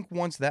I think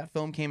once that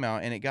film came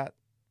out and it got,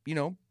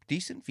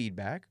 decent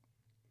feedback,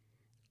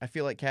 I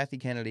feel like Kathy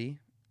Kennedy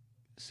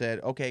said,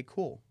 okay,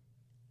 cool.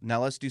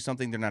 Now let's do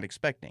something they're not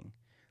expecting.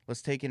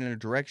 Let's take it in a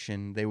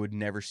direction they would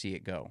never see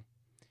it go.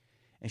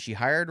 And she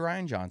hired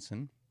Rian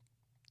Johnson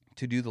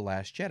to do The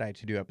Last Jedi,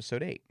 to do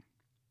Episode 8.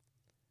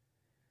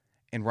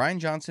 And Rian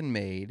Johnson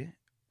made,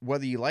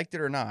 whether you liked it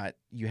or not,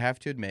 you have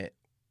to admit,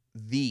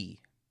 the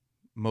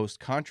most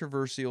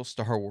controversial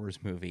Star Wars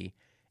movie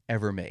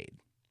ever made.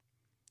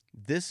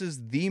 This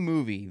is the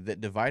movie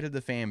that divided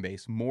the fan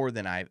base more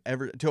than I've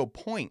ever, to a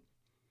point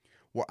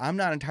where I'm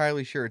not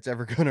entirely sure it's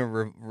ever going to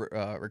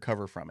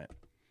recover from it.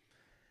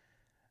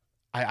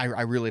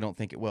 I really don't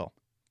think it will.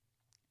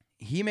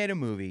 He made a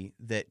movie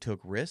that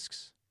took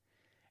risks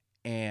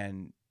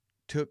and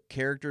took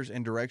characters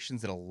in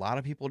directions that a lot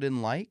of people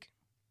didn't like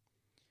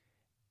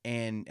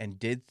and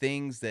did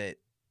things that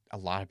a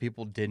lot of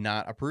people did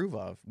not approve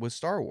of with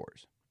Star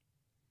Wars.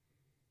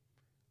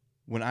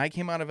 When I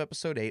came out of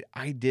Episode 8,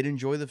 I did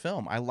enjoy the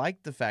film. I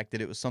liked the fact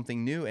that it was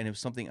something new and it was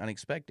something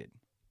unexpected.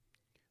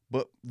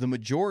 But the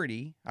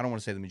majority, I don't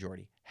want to say the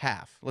majority,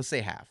 half, let's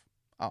say half,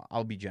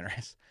 I'll be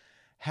generous,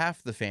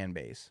 half the fan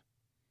base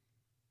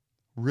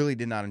really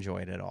did not enjoy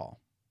it at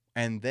all.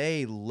 And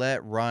they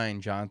let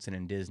Rian Johnson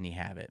and Disney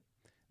have it.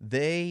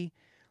 They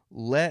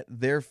let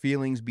their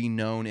feelings be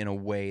known in a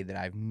way that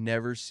I've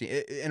never seen,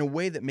 in a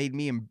way that made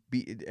me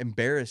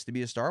embarrassed to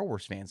be a Star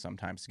Wars fan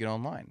sometimes to get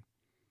online.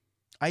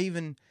 I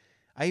even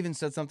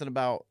said something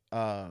about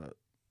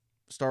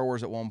Star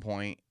Wars at one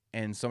point,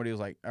 and somebody was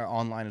like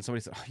online, and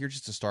somebody said, "Oh, you're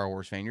just a Star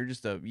Wars fan. You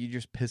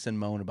just piss and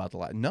moan about the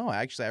last." No,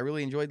 actually, I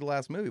really enjoyed the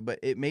last movie, but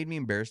it made me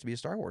embarrassed to be a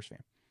Star Wars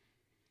fan.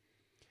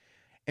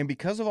 And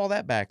because of all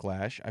that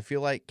backlash, I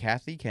feel like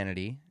Kathy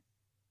Kennedy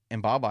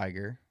and Bob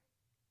Iger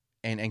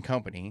and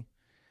company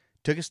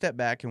took a step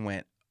back and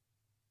went,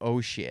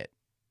 "Oh shit,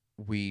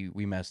 we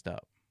messed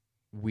up.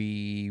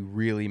 We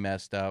really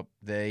messed up.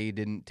 They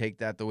didn't take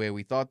that the way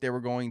we thought they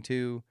were going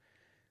to.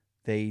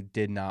 They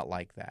did not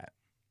like that.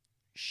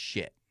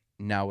 Shit.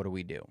 Now what do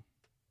we do?"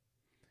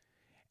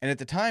 And at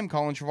the time,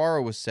 Colin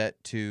Trevorrow was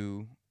set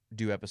to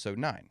do Episode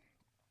 9.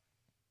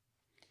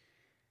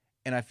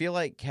 And I feel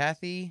like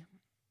Kathy,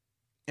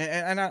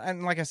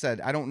 and like I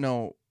said, I don't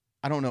know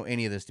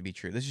any of this to be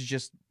true. This is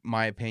just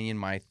my opinion,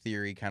 my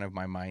theory, kind of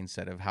my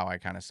mindset of how I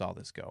kind of saw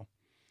this go.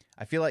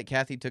 I feel like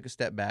Kathy took a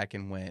step back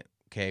and went,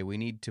 okay, we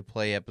need to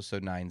play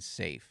Episode 9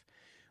 safe.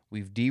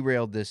 We've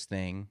derailed this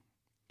thing.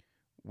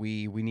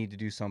 We need to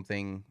do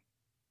something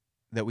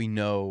that we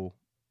know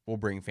will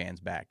bring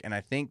fans back. And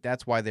I think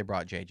that's why they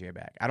brought JJ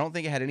back. I don't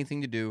think it had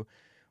anything to do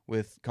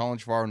with Colin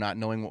Trevorrow not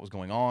knowing what was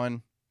going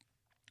on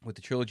with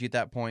the trilogy at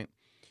that point,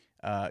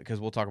 because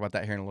we'll talk about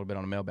that here in a little bit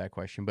on a mailbag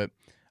question. But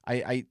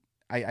I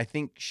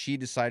think she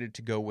decided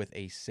to go with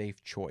a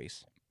safe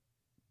choice.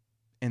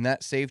 And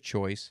that safe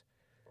choice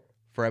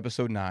for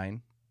Episode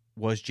 9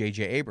 was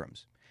J.J.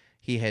 Abrams.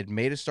 He had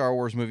made a Star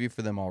Wars movie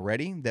for them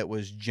already that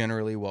was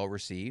generally well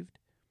received.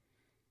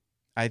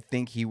 I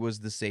think he was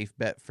the safe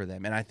bet for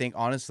them. And I think,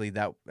 honestly,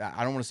 that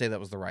I don't want to say that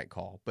was the right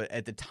call, but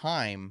at the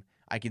time,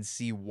 I could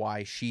see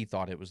why she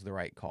thought it was the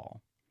right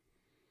call.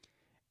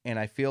 And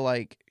I feel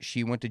like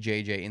she went to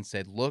JJ and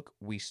said, look,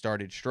 we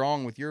started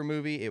strong with your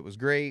movie. It was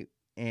great.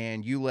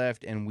 And you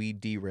left and we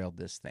derailed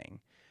this thing.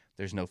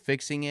 There's no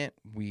fixing it.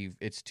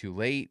 It's too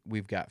late.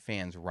 We've got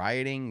fans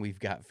rioting. We've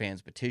got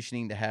fans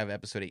petitioning to have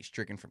episode 8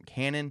 stricken from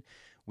canon.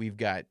 We've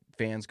got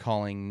fans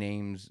calling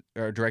names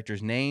or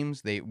directors'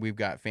 names. We've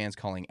got fans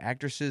calling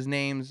actresses'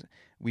 names.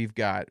 We've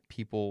got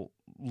people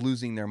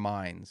losing their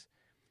minds.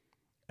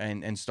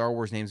 And Star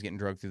Wars names getting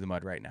dragged through the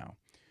mud right now.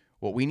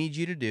 What we need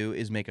you to do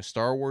is make a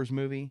Star Wars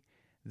movie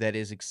that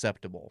is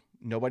acceptable.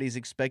 Nobody's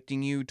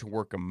expecting you to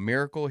work a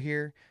miracle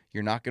here.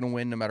 You're not going to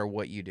win no matter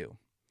what you do.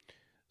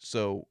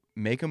 So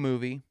make a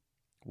movie.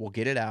 We'll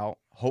get it out.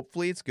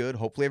 Hopefully it's good.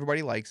 Hopefully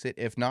everybody likes it.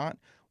 If not,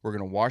 we're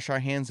going to wash our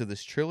hands of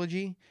this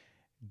trilogy,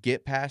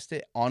 get past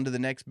it, on to the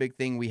next big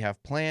thing we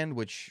have planned,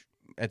 which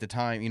at the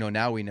time,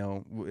 now we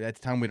know. At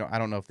the time, I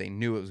don't know if they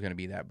knew it was going to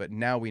be that, but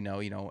now we know,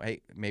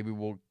 hey, maybe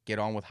we'll get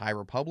on with High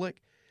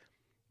Republic.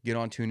 Get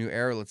on to a new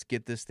era. Let's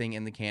get this thing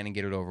in the can and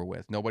get it over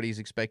with. Nobody's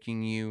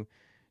expecting you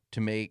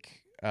to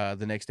make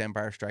the next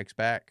Empire Strikes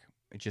Back.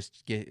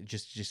 Just get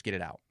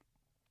it out.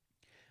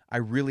 I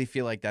really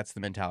feel like that's the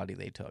mentality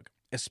they took.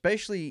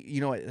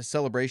 Especially, at a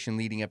celebration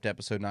leading up to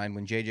episode 9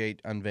 when JJ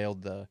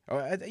unveiled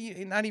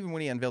not even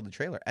when he unveiled the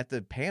trailer, at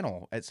the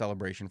panel at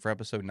Celebration for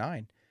episode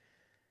 9.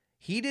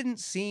 He didn't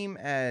seem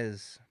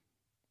as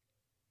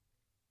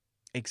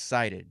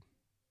excited.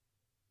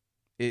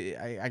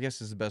 I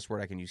guess is the best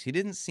word I can use. He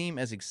didn't seem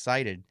as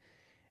excited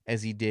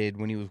as he did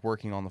when he was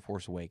working on The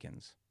Force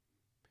Awakens.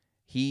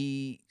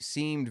 He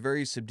seemed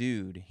very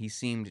subdued. He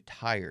seemed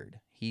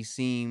tired. He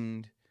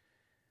seemed...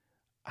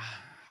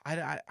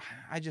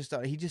 I just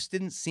thought he just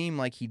didn't seem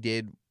like he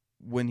did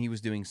when he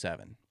was doing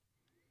 7.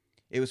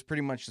 It was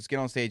pretty much just get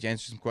on stage,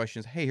 answer some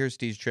questions. Hey, here's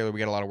Steve's trailer. We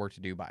got a lot of work to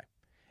do. Bye.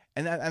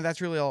 And that's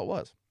really all it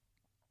was.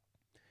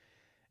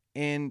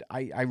 And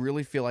I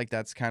really feel like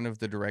that's kind of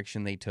the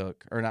direction they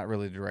took, or not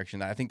really the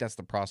direction. I think that's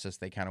the process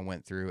they kind of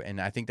went through, and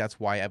I think that's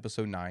why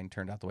episode 9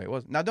 turned out the way it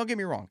was. Now, don't get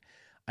me wrong.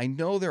 I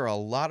know there are a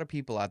lot of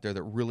people out there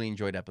that really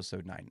enjoyed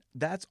episode 9.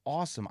 That's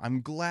awesome.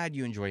 I'm glad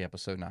you enjoy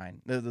episode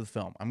 9, the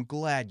film. I'm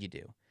glad you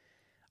do.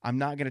 I'm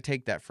not going to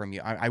take that from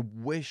you. I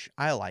wish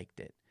I liked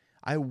it.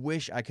 I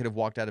wish I could have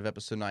walked out of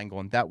episode 9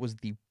 going, that was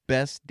the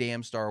best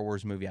damn Star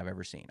Wars movie I've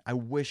ever seen. I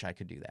wish I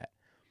could do that.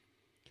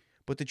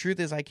 But the truth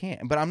is I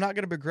can't. But I'm not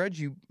going to begrudge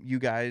you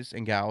guys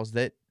and gals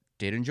that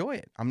did enjoy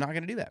it. I'm not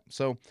going to do that.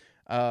 So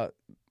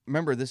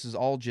remember, this is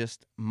all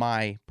just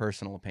my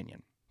personal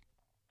opinion.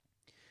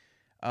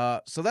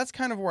 So that's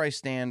kind of where I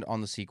stand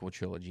on the sequel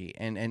trilogy.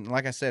 And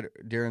like I said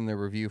during the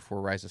review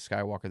for Rise of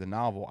Skywalker, the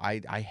novel,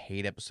 I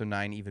hate episode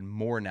 9 even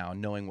more now,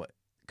 knowing what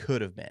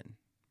could have been.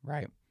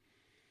 Right.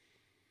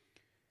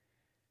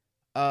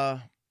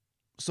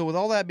 So with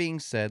all that being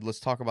said, let's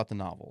talk about the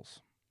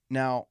novels.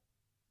 Now,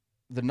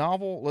 the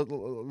novel,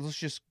 let's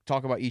just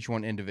talk about each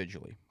one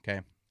individually,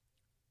 okay?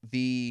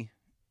 The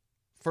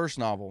first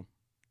novel,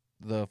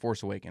 The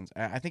Force Awakens,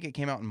 I think it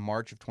came out in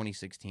March of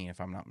 2016,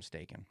 if I'm not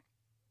mistaken.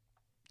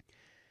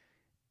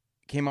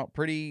 Came out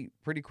pretty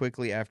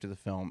quickly after the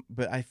film,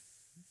 but I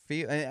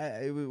feel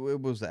it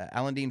was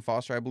Alan Dean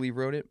Foster, I believe,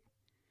 wrote it.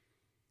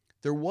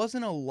 There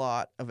wasn't a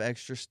lot of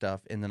extra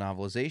stuff in the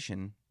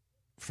novelization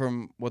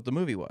from what the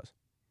movie was.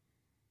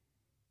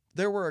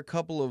 There were a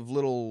couple of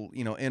little,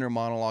 inner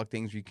monologue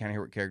things where you kind of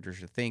hear what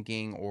characters are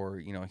thinking, or,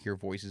 hear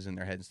voices in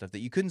their head and stuff that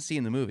you couldn't see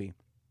in the movie.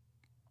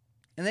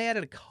 And they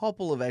added a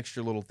couple of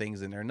extra little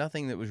things in there.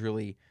 Nothing that was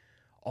really,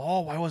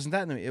 why wasn't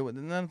that in the movie? It was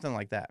nothing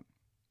like that.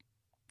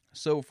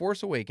 So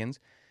Force Awakens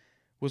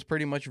was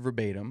pretty much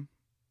verbatim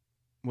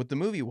what the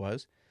movie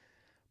was,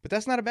 but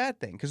that's not a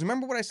bad thing. Because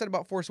remember what I said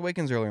about Force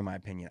Awakens earlier, in my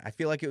opinion. I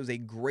feel like it was a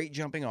great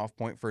jumping off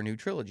point for a new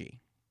trilogy.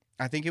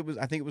 I think it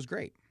was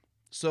great.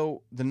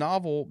 So the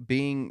novel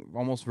being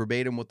almost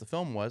verbatim what the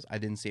film was, I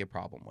didn't see a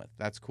problem with.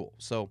 That's cool.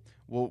 So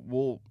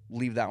we'll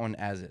leave that one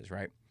as is,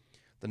 right?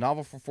 The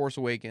novel for Force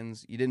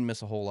Awakens, you didn't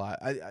miss a whole lot.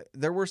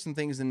 There were some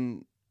things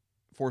in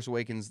Force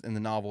Awakens in the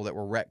novel that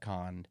were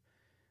retconned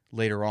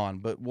later on,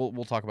 but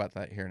we'll talk about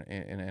that here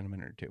in a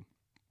minute or two.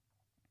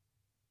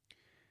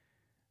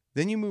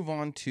 Then you move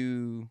on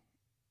to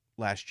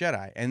Last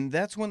Jedi, and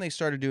that's when they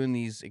started doing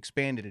these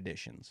expanded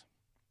editions.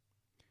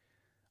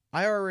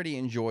 I already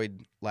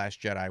enjoyed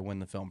Last Jedi when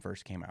the film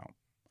first came out.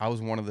 I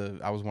was one of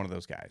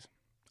those guys.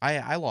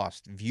 I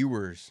lost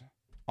viewers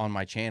on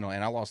my channel,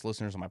 and I lost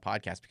listeners on my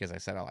podcast because I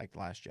said I liked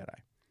Last Jedi.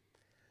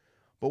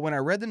 But when I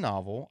read the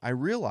novel, I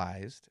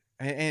realized,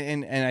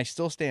 and I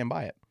still stand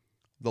by it,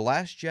 The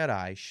Last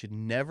Jedi should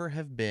never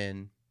have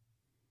been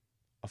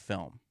a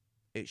film.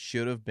 It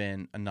should have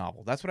been a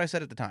novel. That's what I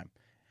said at the time.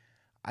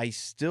 I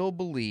still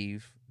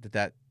believe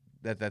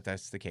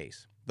that's the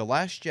case. The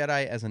Last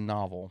Jedi as a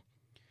novel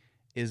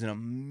is an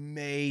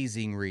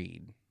amazing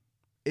read.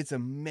 It's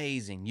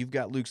amazing. You've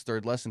got Luke's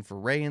third lesson for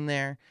Rey in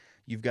there.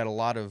 You've got a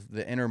lot of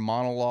the inner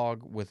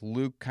monologue with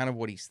Luke, kind of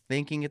what he's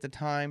thinking at the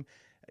time.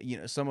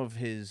 some of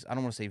his, I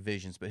don't want to say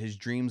visions, but his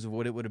dreams of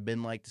what it would have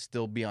been like to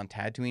still be on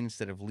Tatooine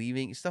instead of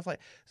leaving. Stuff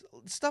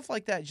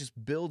like that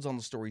just builds on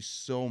the story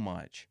so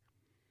much.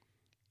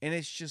 And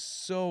it's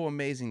just so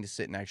amazing to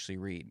sit and actually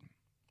read.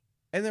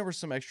 And there were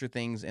some extra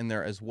things in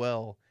there as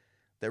well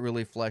that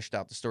really fleshed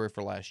out the story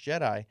for Last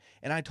Jedi.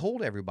 And I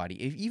told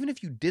everybody, even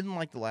if you didn't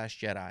like The Last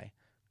Jedi,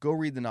 go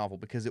read the novel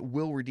because it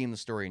will redeem the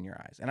story in your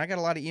eyes. And I got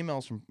a lot of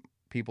emails from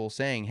people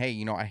saying,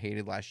 hey, I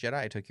hated Last Jedi.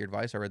 I took your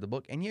advice. I read the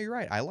book. And yeah, you're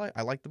right. I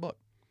like the book.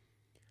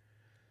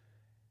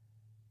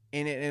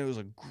 And it was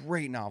a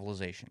great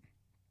novelization.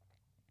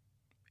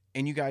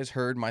 And you guys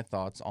heard my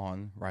thoughts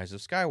on Rise of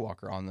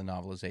Skywalker, on the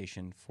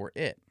novelization for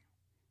it.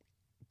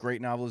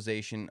 Great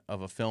novelization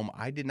of a film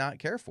I did not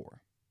care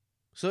for.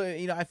 So,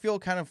 I feel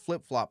kind of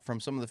flip-flop from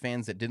some of the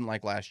fans that didn't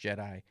like Last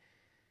Jedi,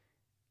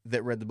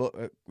 that read the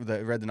book,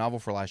 that read the novel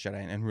for Last Jedi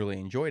and really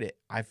enjoyed it.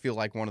 I feel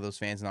like one of those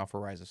fans now for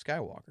Rise of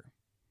Skywalker.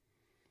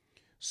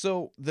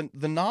 So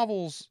the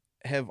novels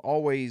have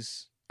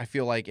always, I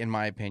feel like, in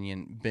my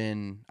opinion,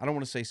 been, I don't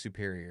want to say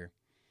superior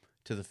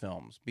to the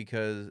films,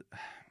 because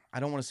I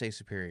don't want to say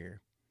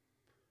superior,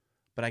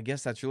 but I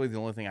guess that's really the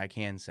only thing I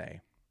can say.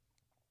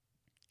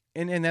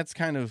 And that's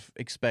kind of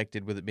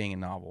expected with it being a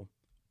novel.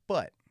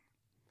 But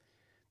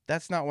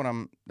that's not what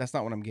I'm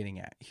getting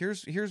at.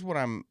 Here's what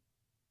I'm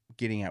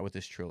getting at with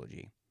this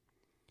trilogy.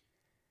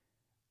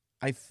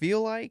 I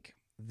feel like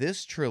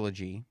this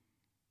trilogy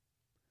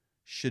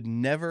should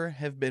never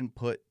have been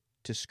put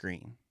to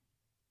screen.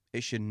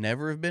 It should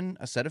never have been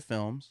a set of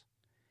films.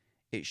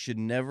 It should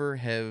never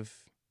have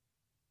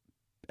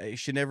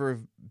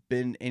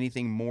been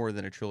anything more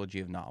than a trilogy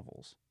of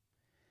novels.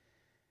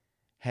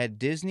 Had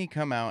Disney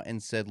come out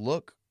and said,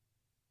 look,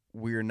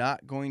 we're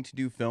not going to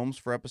do films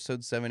for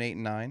episodes 7, 8,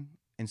 and 9.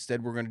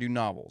 Instead, we're going to do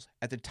novels.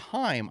 At the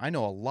time, I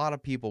know a lot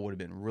of people would have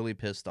been really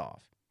pissed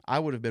off. I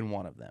would have been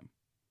one of them.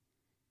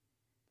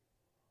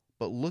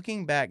 But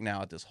looking back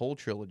now at this whole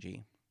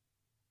trilogy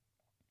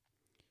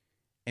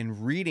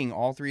and reading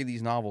all three of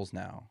these novels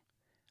now,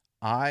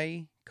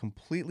 I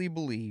completely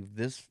believe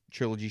this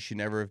trilogy should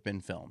never have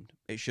been filmed.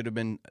 It should have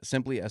been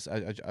simply a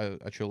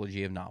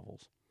trilogy of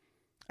novels.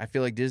 I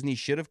feel like Disney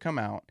should have come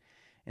out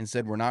and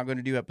said, we're not going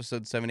to do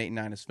episodes 7, 8, and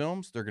 9 as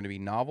films. They're going to be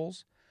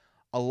novels.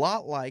 A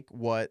lot like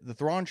what the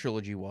Thrawn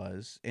trilogy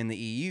was in the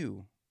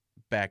EU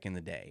back in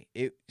the day.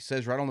 It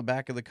says right on the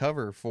back of the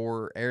cover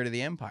for Heir to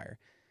the Empire.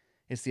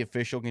 It's the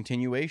official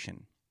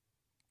continuation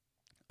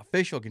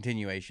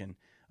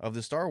of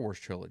the Star Wars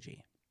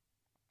trilogy.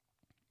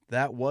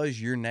 That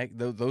was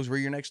those were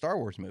your next Star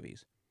Wars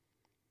movies.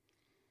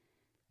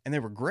 And they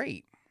were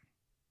great.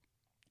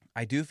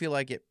 I do feel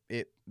like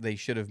they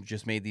should have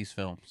just made these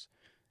films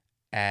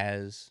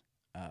as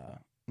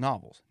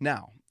novels.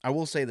 Now, I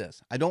will say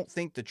this. I don't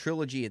think the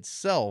trilogy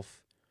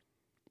itself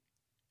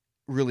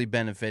really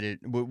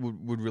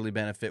would really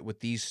benefit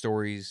with these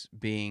stories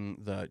being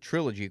the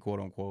trilogy, quote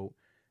unquote,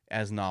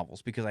 as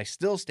novels, because I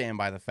still stand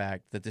by the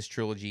fact that this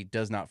trilogy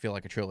does not feel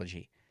like a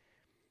trilogy.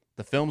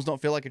 The films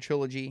don't feel like a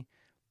trilogy.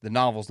 The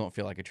novels don't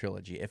feel like a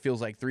trilogy. It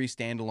feels like three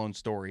standalone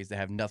stories that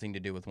have nothing to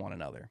do with one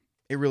another.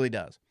 It really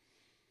does.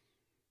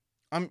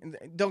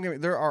 Don't get me,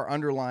 there are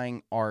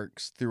underlying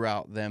arcs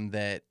throughout them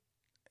that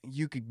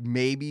you could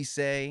maybe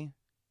say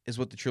is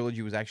what the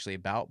trilogy was actually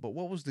about, but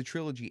what was the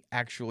trilogy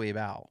actually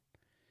about?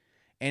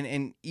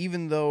 And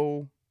even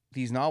though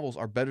these novels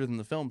are better than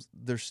the films,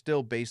 they're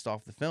still based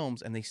off the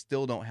films, and they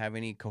still don't have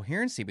any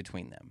coherency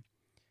between them.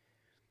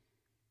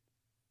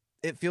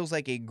 It feels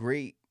like a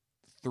great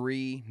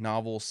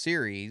 3-novel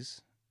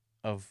series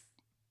of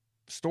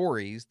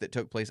stories that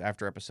took place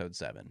after episode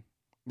 7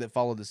 that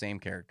followed the same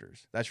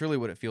characters. That's really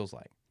what it feels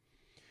like.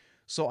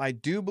 So I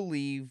do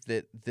believe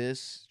that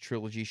this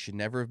trilogy should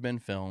never have been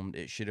filmed.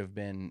 It should have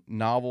been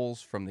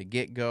novels from the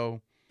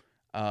get-go.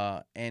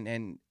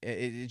 And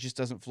it just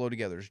doesn't flow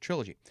together as a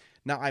trilogy.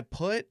 Now, I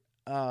put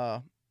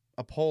a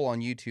poll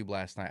on YouTube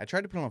last night. I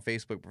tried to put it on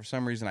Facebook, but for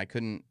some reason I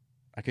couldn't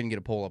get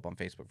a poll up on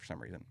Facebook for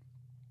some reason.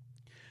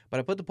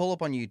 But I put the poll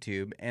up on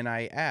YouTube, and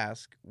I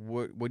asked,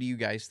 what do you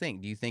guys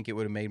think? Do you think it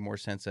would have made more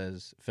sense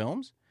as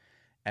films,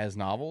 as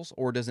novels,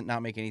 or does it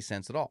not make any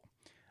sense at all?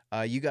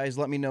 You guys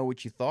let me know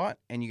what you thought,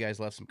 and you guys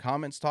left some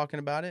comments talking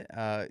about it.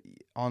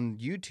 On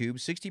YouTube,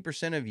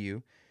 60% of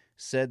you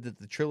said that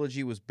the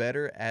trilogy was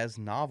better as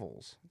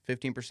novels.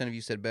 15% of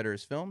you said better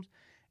as films,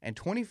 and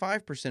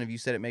 25% of you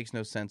said it makes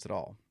no sense at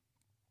all.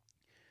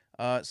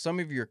 Some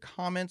of your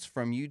comments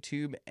from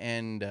YouTube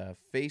and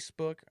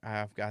Facebook,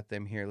 I've got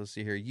them here. Let's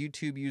see here.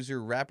 YouTube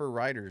user Rapper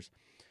Riders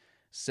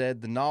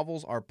said the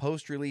novels are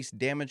post-release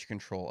damage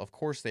control. Of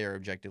course they are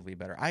objectively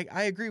better.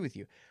 I agree with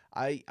you.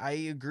 I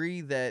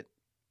agree that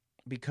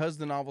because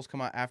the novels come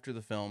out after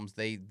the films,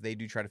 they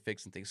do try to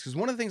fix some things. Because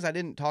one of the things I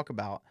didn't talk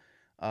about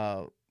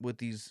with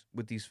these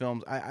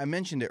films, I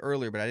mentioned it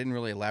earlier, but I didn't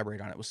really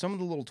elaborate on it, was some of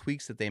the little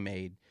tweaks that they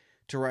made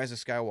to Rise of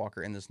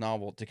Skywalker in this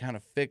novel to kind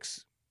of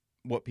fix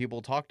what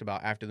people talked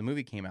about after the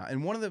movie came out.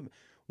 And one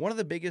of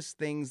the biggest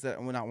things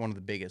that, well, not one of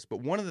the biggest,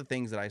 but one of the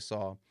things that I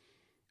saw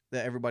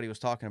that everybody was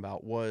talking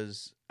about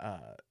was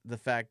the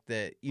fact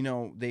that, you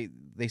know, they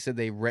said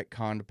they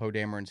retconned Poe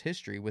Dameron's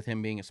history with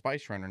him being a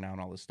spice runner now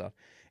and all this stuff.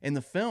 In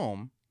the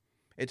film,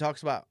 it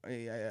talks about,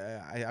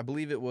 I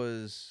believe it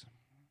was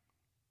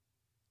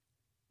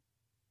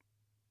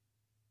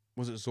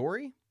it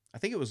Zori? I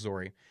think it was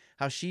Zori.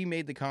 How she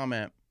made the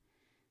comment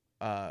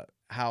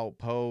how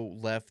Poe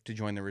left to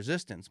join the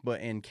Resistance.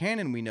 But in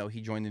canon, we know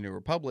he joined the New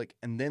Republic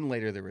and then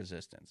later the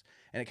Resistance.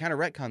 And it kind of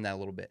retconned that a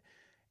little bit.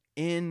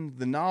 In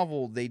the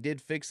novel, they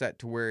did fix that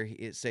to where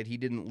it said he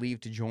didn't leave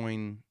to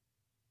join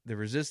the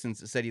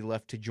Resistance. It said he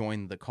left to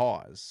join the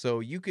cause. So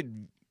you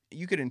could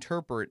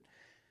interpret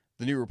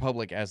the New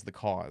Republic as the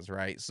cause,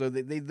 right? So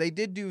they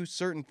did do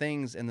certain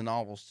things in the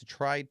novels to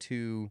try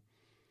to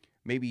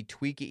maybe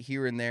tweak it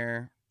here and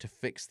there to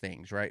fix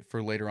things, right,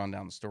 for later on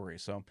down the story.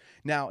 So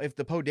now if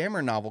the Poe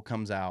Dameron novel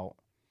comes out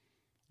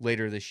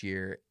later this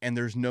year and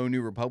there's no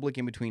New Republic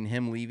in between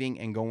him leaving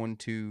and going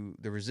to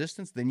the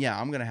Resistance, then yeah,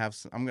 I'm going to have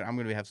some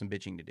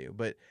bitching to do.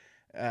 But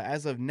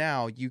as of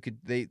now,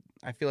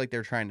 I feel like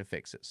they're trying to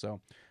fix it.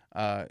 So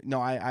no,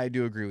 I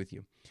do agree with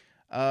you.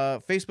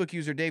 Facebook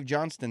user Dave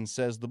Johnston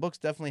says the books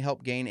definitely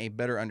help gain a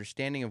better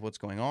understanding of what's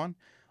going on.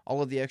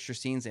 All of the extra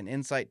scenes and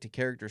insight to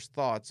characters'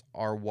 thoughts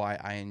are why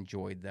I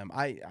enjoyed them.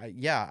 I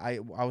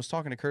was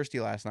talking to Kirsty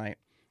last night,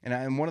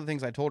 and one of the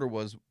things I told her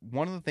was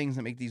one of the things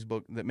that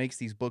makes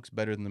these books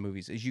better than the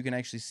movies is you can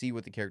actually see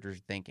what the characters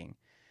are thinking,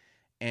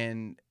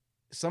 and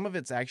some of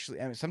it's actually,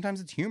 I mean, sometimes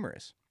it's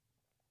humorous.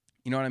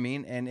 You know what I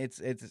mean? And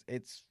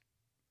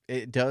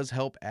it does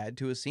help add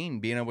to a scene,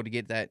 being able to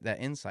get that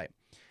insight.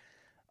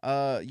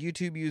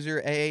 YouTube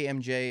user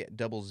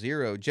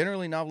AAMJ00.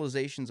 Generally,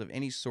 novelizations of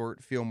any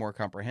sort feel more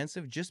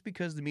comprehensive just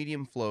because the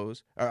medium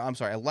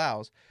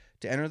allows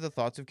to enter the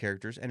thoughts of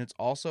characters, and it's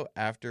also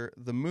after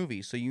the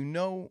movie, so you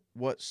know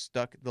what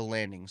stuck the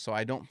landing. So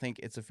I don't think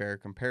it's a fair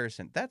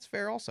comparison. That's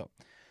fair also.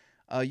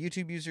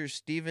 YouTube user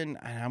Steven,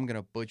 and I'm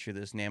going to butcher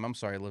this name, I'm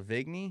sorry,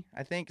 Lavigny,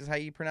 I think is how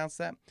you pronounce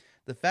that.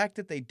 The fact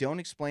that they don't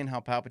explain how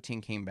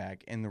Palpatine came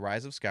back in The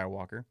Rise of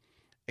Skywalker,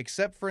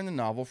 except for in the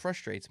novel,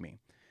 frustrates me.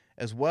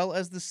 As well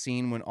as the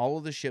scene when all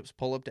of the ships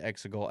pull up to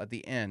Exegol at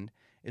the end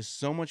is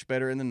so much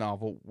better in the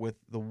novel with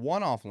the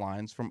one-off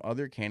lines from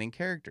other canon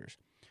characters.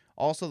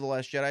 Also, The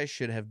Last Jedi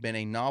should have been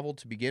a novel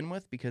to begin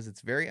with because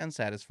it's very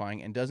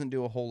unsatisfying and doesn't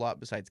do a whole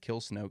lot besides kill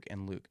Snoke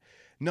and Luke.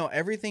 No,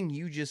 everything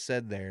you just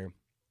said there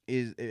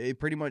it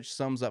pretty much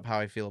sums up how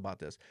I feel about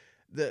this.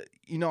 The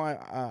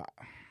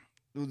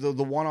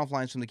one-off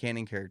lines from the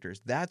canon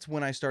characters, that's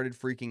when I started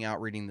freaking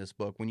out reading this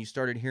book. When you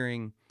started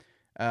hearing...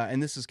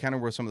 and this is kind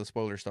of where some of the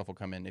spoiler stuff will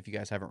come in if you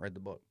guys haven't read the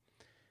book.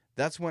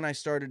 That's when I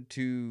started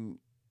to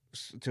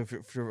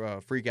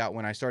freak out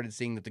when I started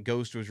seeing that the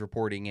Ghost was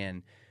reporting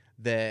in,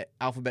 that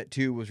Alphabet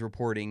 2 was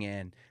reporting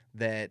in,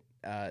 that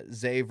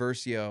Zay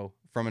Versio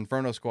from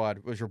Inferno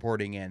Squad was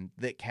reporting in,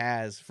 that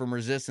Kaz from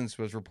Resistance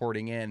was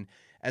reporting in,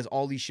 as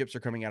all these ships are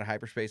coming out of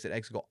hyperspace at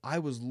Exegol. I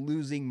was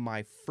losing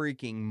my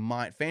freaking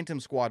mind. Phantom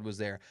Squad was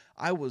there.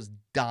 I was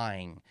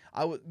dying.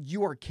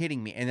 You are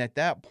kidding me. And at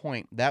that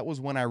point, that was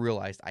when I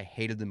realized I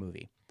hated the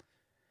movie.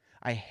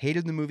 I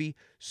hated the movie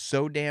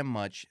so damn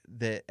much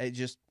that it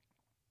just,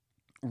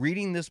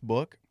 reading this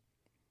book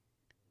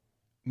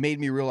made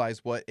me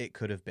realize what it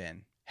could have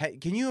been.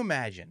 Can you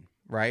imagine,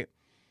 right?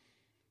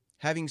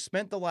 Having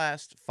spent the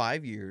last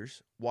 5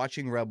 years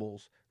watching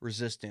Rebels,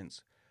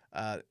 Resistance,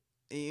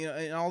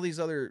 and all these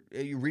other,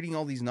 reading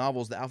all these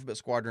novels, the Alphabet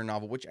Squadron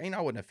novel, which I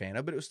wasn't a fan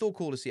of, but it was still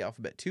cool to see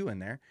Alphabet 2 in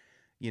there,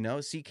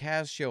 see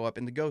Kaz show up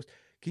and the Ghost.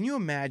 Can you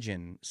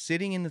imagine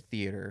sitting in the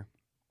theater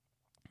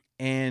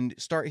and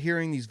start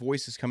hearing these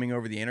voices coming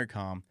over the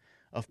intercom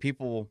of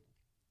people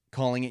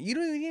calling it? You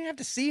didn't even have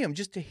to see them,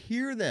 just to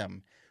hear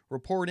them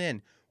report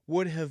in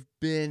would have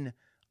been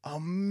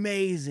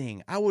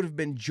amazing. I would have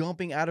been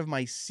jumping out of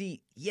my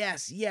seat.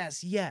 Yes,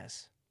 yes,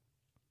 yes.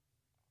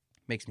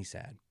 Makes me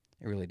sad.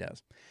 It really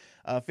does.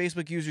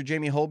 Facebook user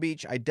Jamie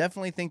Holbeach, I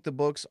definitely think the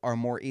books are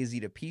more easy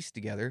to piece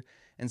together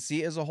and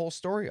see as a whole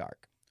story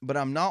arc. But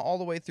I'm not all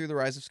the way through the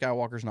Rise of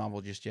Skywalker's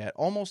novel just yet,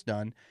 almost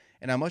done,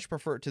 and I much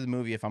prefer it to the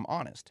movie if I'm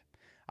honest.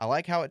 I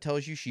like how it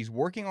tells you she's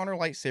working on her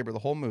lightsaber the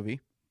whole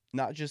movie,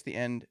 not just the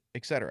end,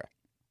 etc.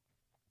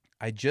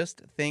 I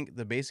just think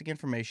the basic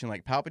information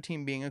like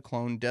Palpatine being a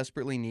clone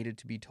desperately needed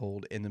to be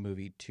told in the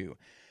movie too.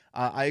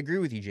 I agree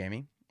with you,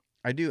 Jamie.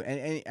 I do,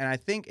 and I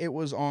think it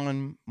was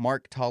on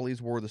Mark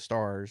Tolley's War of the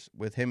Stars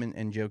with him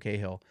and Joe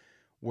Cahill,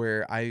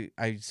 where I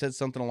said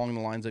something along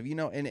the lines of,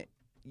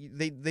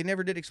 they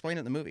never did explain it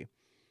in the movie.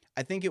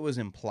 I think it was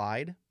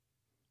implied,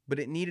 but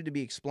it needed to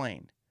be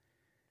explained.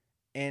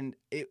 And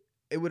it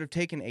would have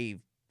taken a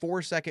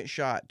 4-second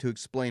shot to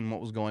explain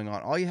what was going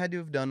on. All you had to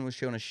have done was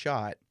shown a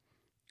shot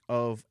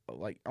of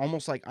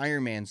almost like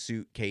Iron Man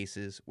suit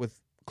cases with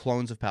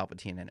clones of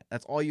Palpatine in it.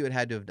 That's all you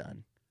had to have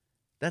done.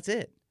 That's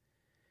it.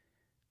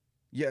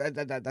 Yeah,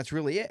 that's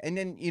really it. And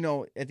then,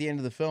 at the end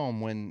of the film,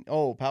 when,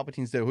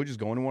 Palpatine's dead, we'll just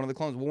go into one of the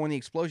clones. Well, when the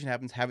explosion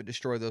happens, have it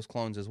destroy those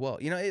clones as well.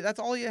 That's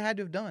all you had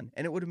to have done.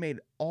 And it would have made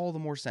all the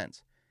more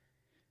sense.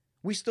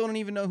 We still don't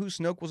even know who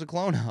Snoke was a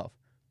clone of.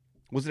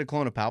 Was it a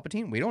clone of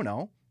Palpatine? We don't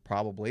know,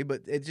 probably,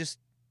 but it just,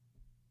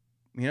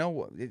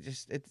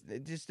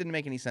 it just didn't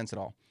make any sense at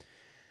all.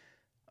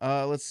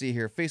 Let's see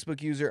here.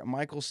 Facebook user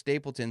Michael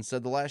Stapleton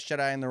said The Last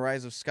Jedi and The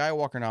Rise of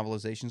Skywalker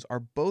novelizations are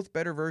both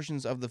better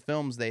versions of the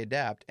films they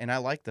adapt, and I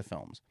like the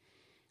films.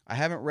 I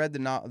haven't read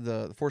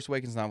the Force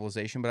Awakens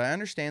novelization, but I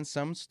understand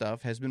some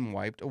stuff has been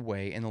wiped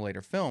away in the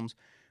later films,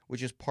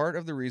 which is part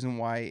of the reason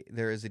why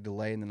there is a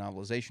delay in the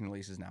novelization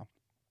releases now.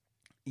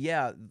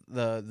 Yeah,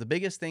 the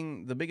biggest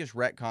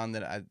retcon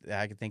that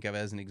I could think of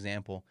as an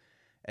example,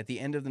 at the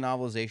end of the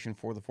novelization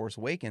for The Force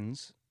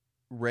Awakens,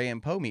 Rey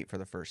and Poe meet for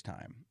the first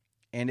time.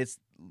 And it's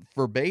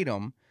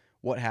verbatim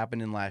what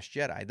happened in Last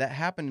Jedi. That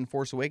happened in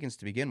Force Awakens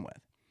to begin with.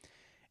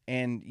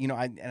 And,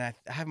 I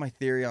have my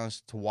theory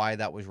as to why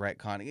that was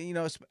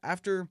retconning.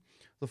 After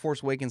The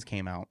Force Awakens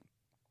came out,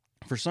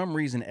 for some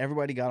reason,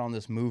 everybody got on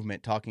this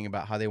movement talking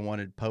about how they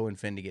wanted Poe and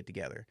Finn to get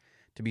together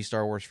to be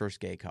Star Wars' first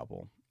gay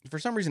couple. For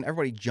some reason,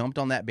 everybody jumped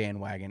on that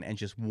bandwagon and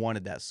just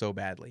wanted that so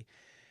badly.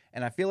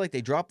 And I feel like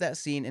they dropped that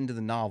scene into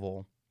the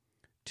novel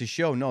to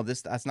show, no,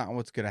 that's not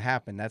what's going to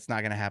happen. That's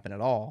not going to happen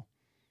at all.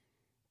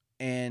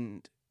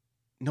 And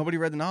nobody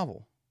read the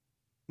novel.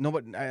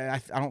 Nobody,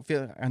 I don't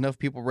feel enough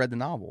people read the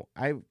novel.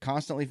 I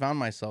constantly found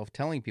myself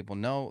telling people,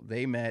 no,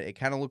 they met. It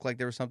kind of looked like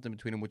there was something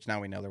between them, which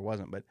now we know there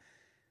wasn't, but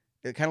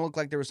it kind of looked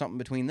like there was something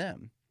between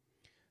them.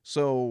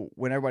 So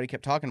when everybody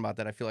kept talking about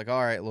that, I feel like,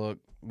 all right, look,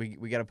 we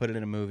got to put it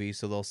in a movie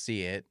so they'll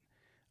see it.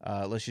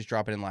 Let's just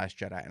drop it in Last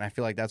Jedi. And I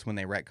feel like that's when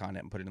they retconned it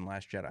and put it in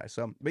Last Jedi.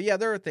 So, but yeah,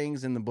 there are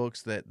things in the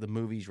books that the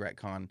movies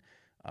retcon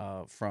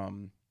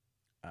from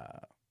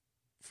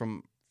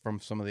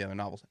some of the other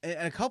novels.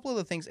 And a couple of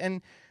the things,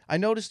 and I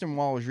noticed them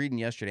while I was reading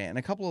yesterday, and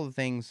a couple of the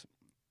things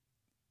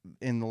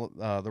in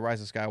the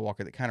Rise of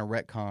Skywalker that kind of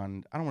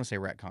retconned, I don't want to say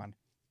retconned.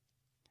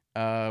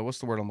 What's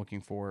the word I'm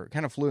looking for?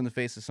 Kind of flew in the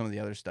face of some of the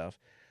other stuff.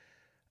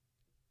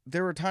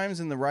 There were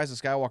times in the Rise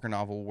of Skywalker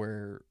novel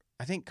where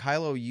I think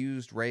Kylo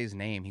used Rey's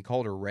name. He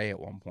called her Rey at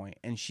one point,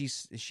 and she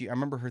I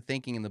remember her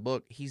thinking in the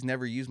book, he's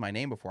never used my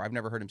name before. I've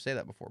never heard him say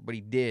that before, but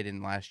he did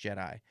in Last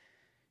Jedi.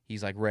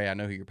 He's like, Rey, I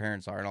know who your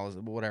parents are and all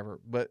this, whatever.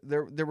 But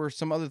there were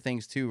some other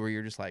things too where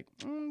you're just like,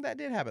 that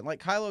did happen.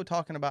 Like Kylo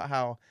talking about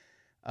how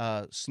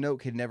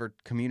Snoke had never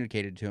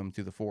communicated to him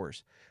through the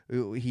Force.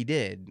 He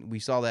did. We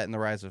saw that in the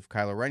Rise of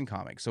Kylo Ren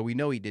comic, so we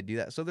know he did do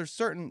that. So there's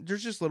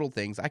just little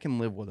things. I can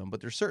live with them,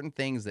 but there's certain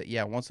things that,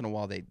 yeah, once in a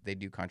while they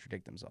do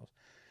contradict themselves.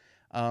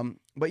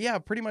 But yeah,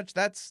 pretty much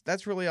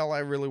that's really all I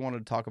really wanted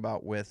to talk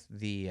about with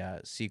the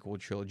sequel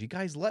trilogy.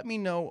 Guys, let me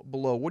know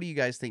below. What do you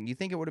guys think? Do you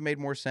think it would have made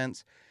more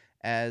sense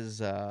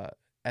as a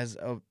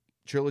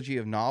trilogy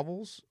of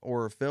novels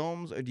or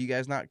films, or do you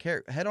guys not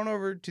care? Head on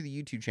over to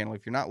the YouTube channel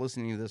if you're not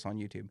listening to this on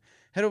YouTube.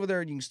 Head over there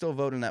and you can still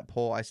vote in that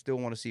poll. I still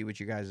want to see what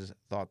you guys'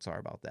 thoughts are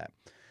about that.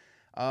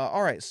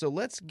 All right, so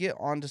let's get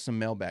on to some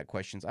mailbag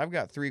questions. I've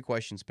got 3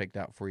 questions picked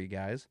out for you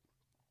guys.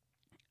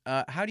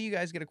 How do you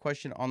guys get a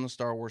question on the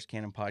Star Wars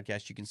Canon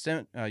Podcast? You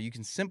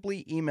can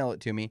simply email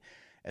it to me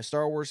at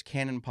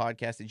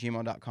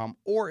starwarscanonpodcast@gmail.com,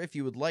 or if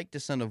you would like to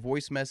send a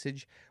voice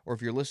message, or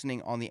if you're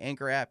listening on the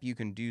Anchor app, you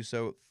can do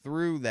so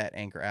through that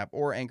Anchor app,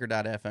 or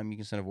Anchor.fm. You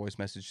can send a voice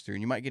message through,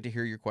 and you might get to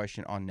hear your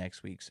question on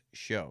next week's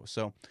show.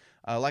 So,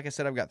 like I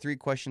said, I've got 3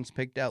 questions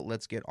picked out.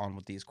 Let's get on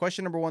with these.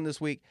 Question number 1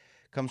 this week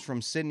comes from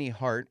Sydney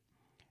Hart,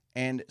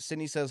 and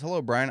Sydney says,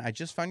 "Hello, Brian. I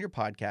just found your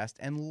podcast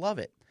and love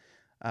it.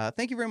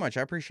 Thank you very much.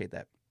 I appreciate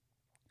that.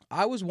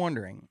 I was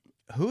wondering,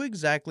 who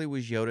exactly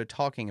was Yoda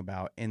talking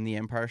about in The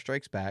Empire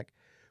Strikes Back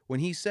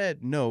when he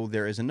said, 'No,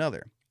 there is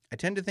another'? I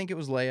tend to think it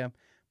was Leia,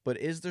 but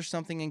is there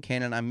something in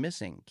canon I'm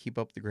missing? Keep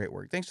up the great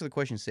work." Thanks for the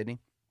question, Sydney.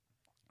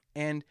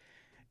 And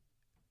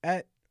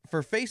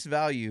for face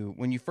value,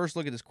 when you first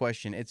look at this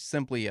question, it's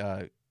simply,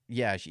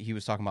 he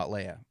was talking about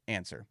Leia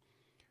answer.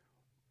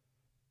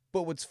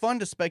 But what's fun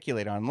to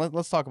speculate on,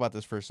 let's talk about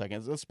this for a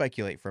second. Let's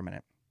speculate for a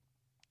minute.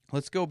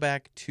 Let's go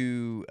back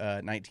to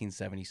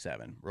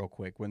 1977 real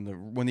quick, when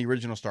the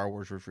original Star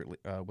Wars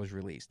was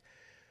released.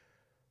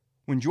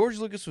 When George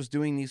Lucas was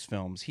doing these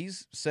films,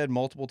 he's said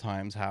multiple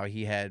times how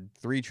he had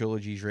 3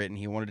 trilogies written.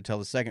 He wanted to tell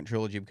the second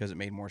trilogy because it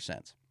made more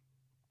sense.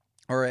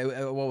 Or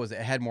what was it?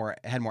 It had more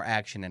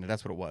action in it.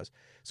 That's what it was.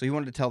 So he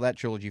wanted to tell that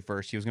trilogy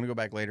first. He was going to go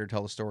back later,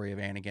 tell the story of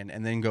Anakin,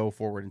 and then go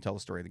forward and tell the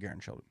story of the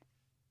Garen children.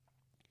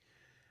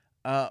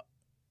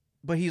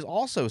 But he's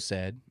also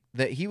said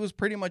that he was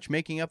pretty much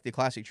making up the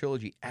classic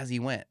trilogy as he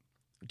went,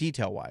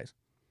 detail-wise.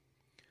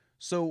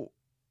 So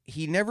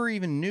he never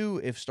even knew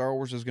if Star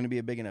Wars was going to be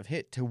a big enough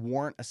hit to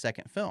warrant a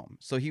second film.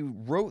 So he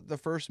wrote the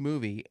first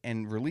movie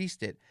and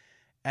released it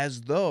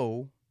as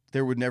though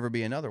there would never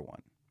be another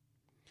one.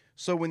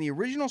 So when the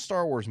original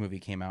Star Wars movie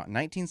came out in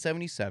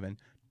 1977,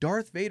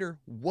 Darth Vader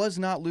was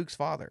not Luke's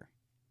father.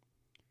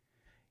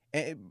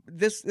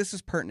 This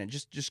is pertinent.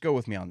 Just go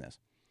with me on this.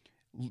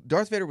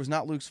 Darth Vader was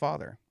not Luke's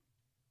father.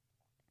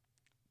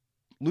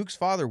 Luke's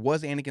father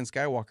was Anakin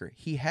Skywalker.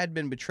 He had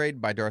been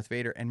betrayed by Darth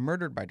Vader and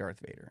murdered by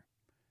Darth Vader.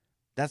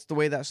 That's the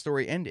way that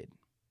story ended.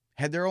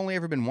 Had there only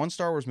ever been one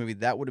Star Wars movie,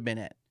 that would have been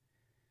it.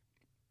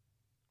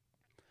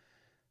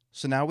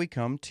 So now we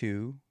come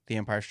to The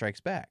Empire Strikes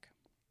Back.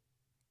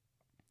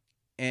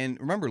 And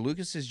remember,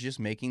 Lucas is just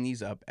making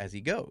these up as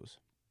he goes.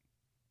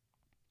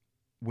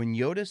 When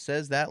Yoda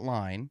says that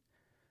line,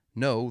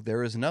 "No,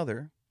 there is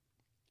another,"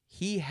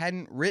 he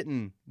hadn't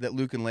written that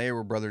Luke and Leia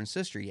were brother and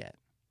sister yet.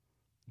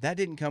 That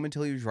didn't come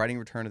until he was writing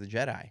Return of the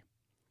Jedi.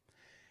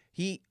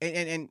 He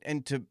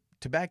and to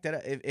back that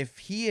up, if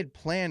he had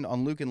planned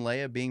on Luke and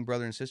Leia being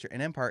brother and sister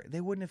in Empire, they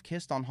wouldn't have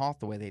kissed on Hoth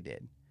the way they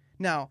did.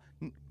 Now,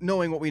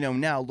 knowing what we know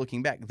now,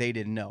 looking back, they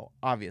didn't know,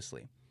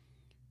 obviously.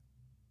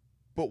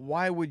 But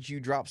why would you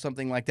drop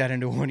something like that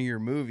into one of your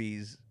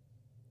movies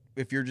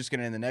if you're just going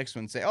to, in the next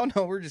one, say, "Oh,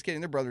 no, we're just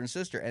kidding, they're brother and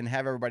sister," and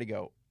have everybody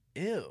go,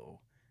 "Ew,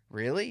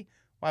 really?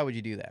 Why would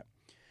you do that?"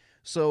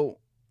 So,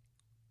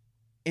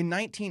 in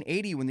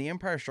 1980, when The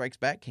Empire Strikes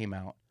Back came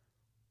out,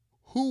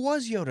 who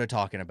was Yoda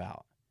talking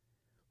about?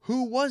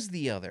 Who was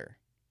the other?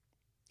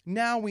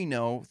 Now we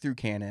know through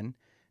canon,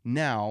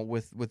 now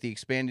with the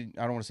expanded,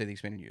 I don't want to say the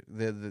expanded,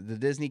 the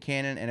Disney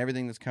canon and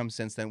everything that's come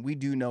since then, we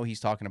do know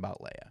he's talking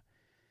about Leia.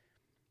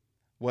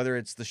 Whether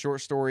it's the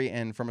short story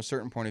and from a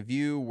certain point of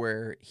view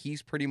where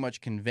he's pretty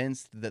much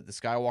convinced that the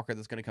Skywalker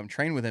that's going to come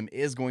train with him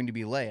is going to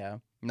be Leia,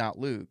 not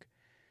Luke.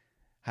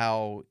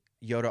 How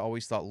Yoda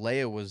always thought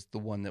Leia was the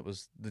one that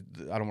was,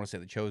 I don't want to say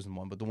the chosen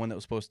one, but the one that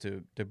was supposed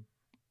to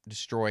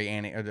destroy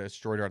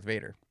Darth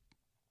Vader.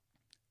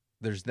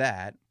 There's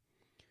that.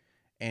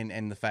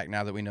 And the fact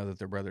now that we know that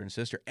they're brother and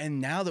sister.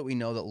 And now that we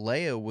know that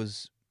Leia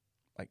was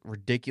like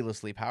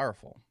ridiculously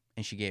powerful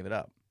and she gave it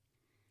up.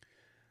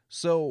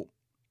 So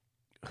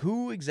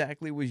who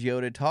exactly was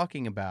Yoda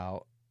talking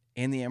about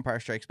in The Empire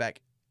Strikes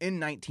Back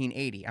in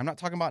 1980? I'm not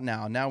talking about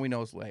now. Now we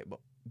know it's Leia. But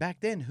back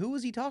then, who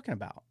was he talking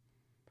about?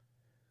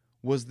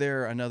 Was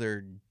there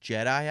another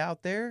Jedi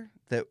out there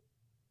that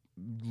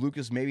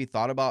Lucas maybe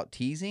thought about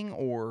teasing?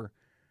 Or,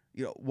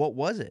 what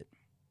was it?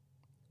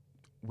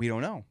 We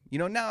don't know.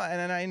 Now,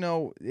 and I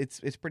know it's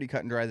pretty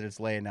cut and dry that it's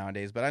Leia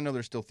nowadays, but I know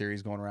there's still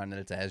theories going around that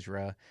it's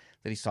Ezra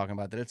that he's talking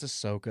about, that it's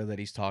Ahsoka that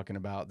he's talking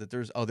about, that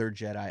there's other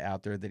Jedi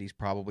out there that he's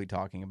probably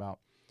talking about.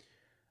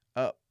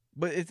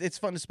 But it's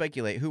fun to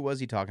speculate. Who was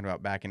he talking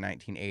about back in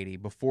 1980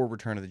 before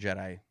Return of the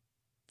Jedi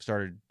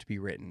started to be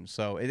written?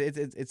 So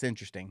it's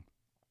interesting.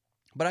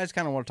 But I just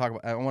kind of want to talk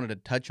about, I wanted to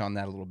touch on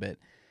that a little bit.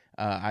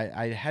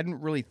 I hadn't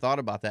really thought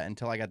about that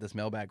until I got this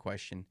mailbag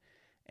question.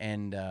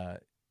 And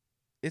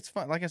it's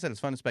fun. Like I said,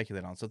 it's fun to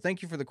speculate on. So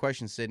thank you for the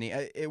question, Sydney.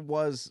 It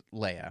was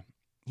Leia.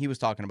 He was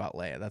talking about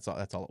Leia. That's all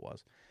it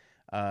was.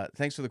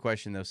 Thanks for the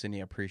question, though,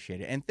 Sydney. I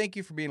appreciate it. And thank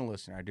you for being a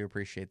listener. I do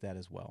appreciate that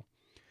as well.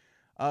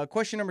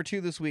 Question number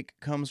 2 this week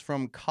comes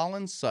from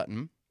Colin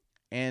Sutton.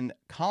 And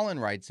Colin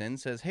writes in,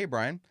 says, "Hey,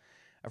 Brian,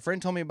 a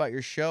friend told me about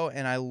your show,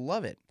 and I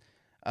love it.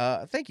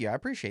 Thank you. I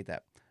appreciate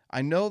that.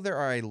 I know there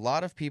are a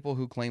lot of people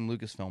who claim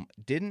Lucasfilm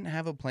didn't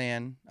have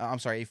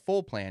a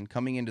full plan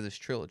coming into this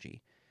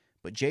trilogy.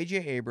 But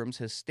J.J. Abrams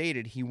has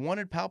stated he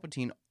wanted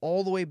Palpatine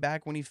all the way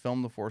back when he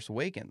filmed The Force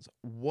Awakens.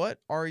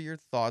 What are your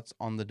thoughts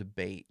on the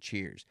debate?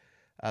 Cheers."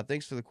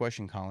 Thanks for the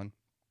question, Colin.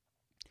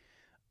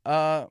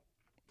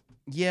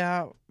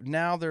 Yeah,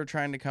 now they're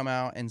trying to come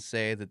out and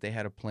say that they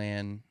had a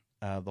plan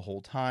the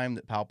whole time,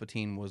 that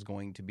Palpatine was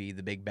going to be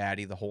the big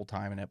baddie the whole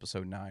time in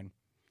Episode 9.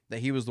 That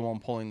he was the one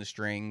pulling the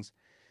strings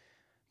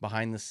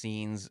behind the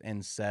scenes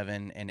in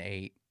 7 and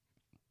 8.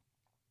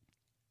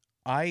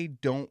 I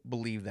don't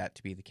believe that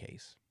to be the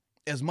case.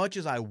 As much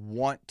as I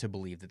want to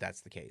believe that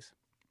that's the case,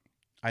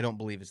 I don't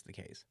believe it's the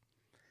case.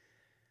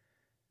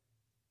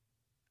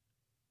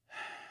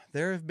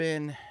 There have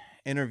been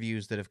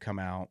interviews that have come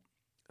out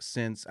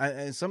since,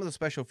 and some of the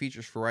special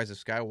features for Rise of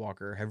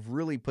Skywalker have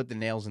really put the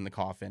nails in the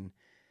coffin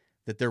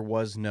that there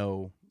was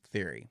no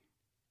theory.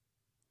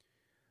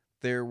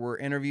 There were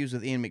interviews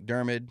with Ian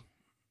McDiarmid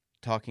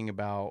talking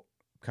about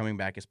coming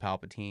back as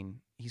Palpatine.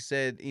 He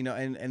said,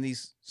 and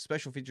these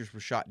special features were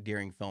shot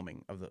during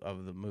filming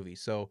of the movie.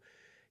 So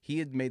he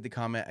had made the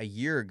comment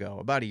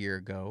about a year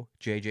ago,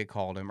 JJ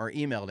called him or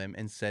emailed him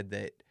and said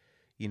that,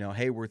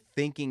 hey, we're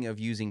thinking of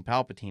using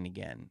Palpatine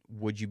again.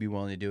 Would you be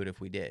willing to do it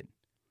if we did?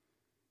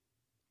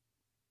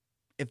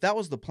 If that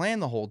was the plan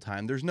the whole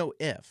time, there's no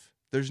if.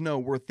 There's no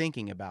we're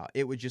thinking about.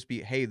 It would just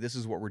be, hey, this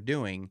is what we're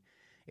doing.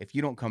 If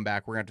you don't come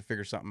back, we're going to have to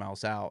figure something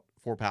else out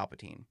for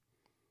Palpatine.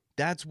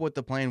 That's what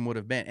the plan would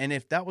have been. And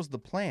if that was the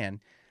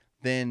plan,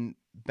 then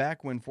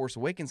back when Force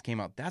Awakens came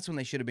out, that's when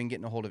they should have been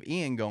getting a hold of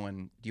Ian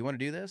going, do you want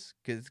to do this?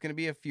 Because it's going to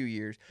be a few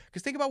years.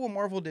 Because think about what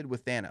Marvel did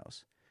with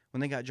Thanos when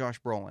they got Josh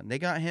Brolin. They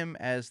got him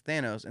as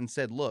Thanos and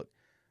said, look,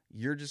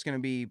 you're just going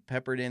to be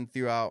peppered in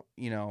throughout,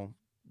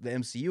 the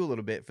MCU a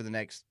little bit for the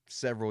next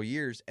several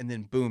years. And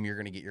then boom, you're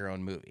going to get your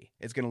own movie.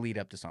 It's going to lead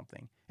up to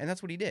something. And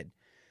that's what he did.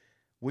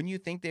 Wouldn't you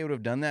think they would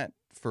have done that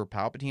for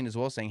Palpatine as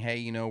well, saying,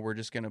 hey, we're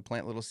just going to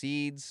plant little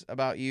seeds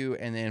about you,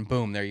 and then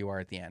boom, there you are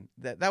at the end.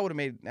 That would have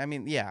made,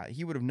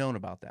 he would have known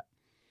about that.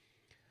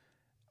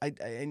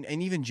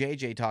 And even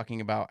JJ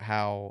talking about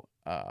how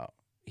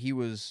he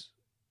was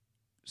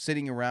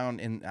sitting around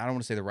in, I don't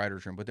want to say the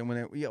writer's room, but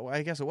then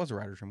I guess it was a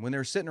writer's room, when they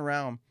were sitting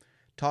around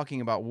talking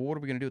about, well, what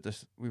are we going to do with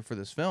this for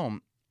this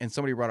film? and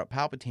somebody brought up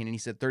Palpatine, and he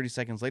said 30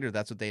 seconds later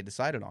that's what they had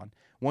decided on.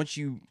 Once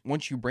you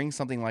bring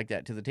something like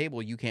that to the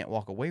table, you can't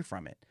walk away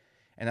from it,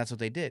 and that's what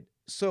they did.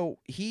 So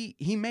he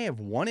may have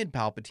wanted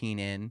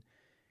Palpatine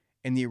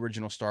in the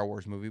original Star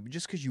Wars movie, but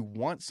just because you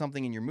want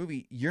something in your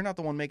movie, you're not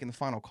the one making the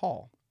final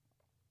call.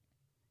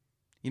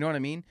 You know what I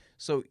mean?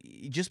 So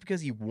just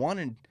because he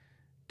wanted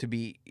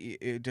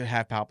to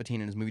have Palpatine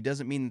in his movie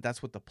doesn't mean that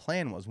that's what the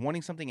plan was.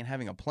 Wanting something and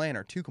having a plan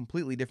are two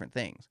completely different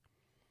things.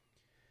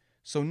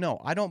 So no,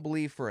 I don't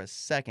believe for a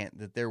second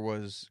that there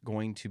was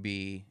going to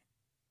be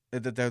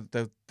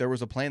that there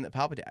was a plan that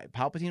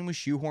Palpatine was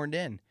shoehorned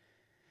in.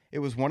 It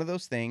was one of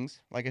those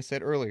things, like I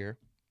said earlier,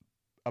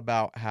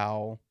 about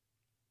how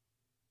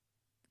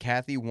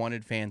Kathy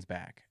wanted fans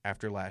back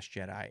after Last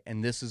Jedi,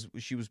 and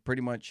she was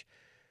pretty much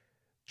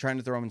trying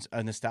to throw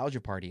a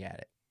nostalgia party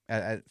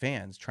at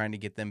fans, trying to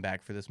get them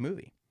back for this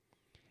movie.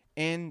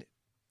 And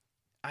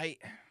there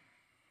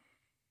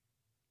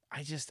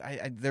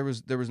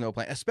was no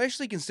plan,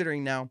 especially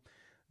considering now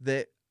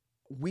that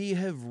we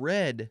have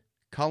read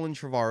Colin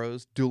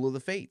Trevorrow's Duel of the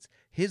Fates,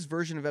 his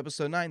version of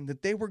Episode 9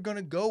 that they were going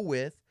to go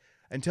with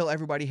until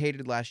everybody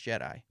hated Last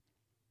Jedi.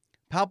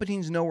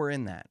 Palpatine's nowhere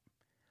in that.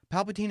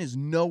 Palpatine is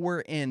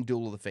nowhere in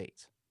Duel of the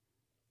Fates.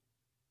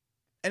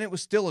 And it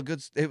was still a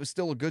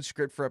good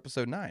script for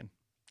Episode 9.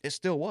 It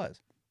still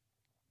was.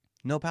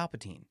 No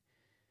Palpatine.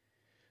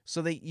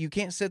 So you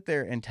can't sit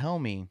there and tell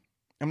me,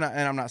 I'm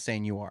not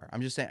saying you are.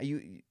 I'm just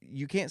saying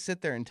you can't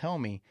sit there and tell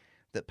me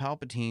that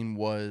Palpatine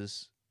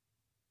was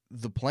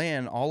the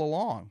plan all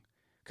along,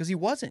 because he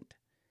wasn't.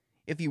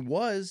 If he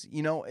was,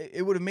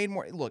 it would have made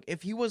more. Look,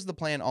 if he was the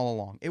plan all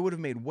along, it would have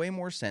made way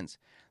more sense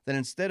than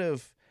instead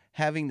of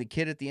having the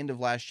kid at the end of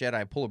Last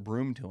Jedi pull a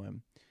broom to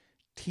him,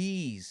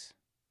 tease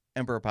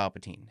Emperor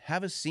Palpatine,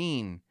 have a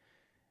scene,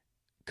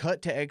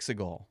 cut to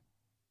Exegol,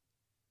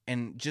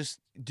 and just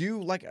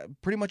do like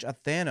pretty much a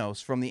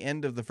Thanos from the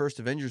end of the first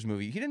Avengers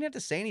movie. He didn't have to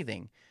say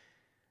anything.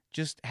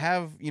 Just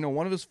have,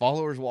 one of his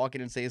followers walk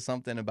in and say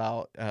something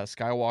about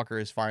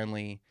Skywalker's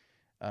finally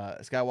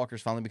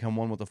become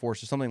one with the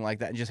Force or something like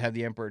that, and just have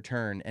the Emperor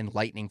turn and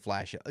lightning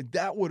flash it. Like,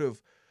 that would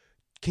have,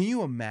 can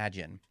you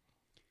imagine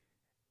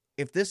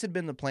if this had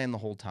been the plan the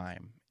whole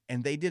time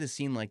and they did a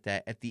scene like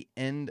that at the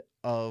end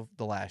of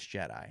The Last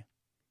Jedi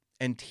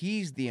and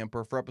teased the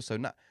Emperor for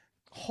Episode 9?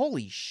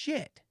 Holy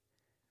shit.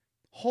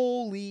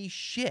 Holy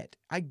shit.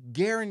 I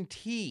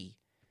guarantee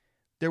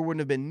there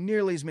wouldn't have been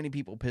nearly as many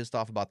people pissed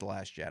off about The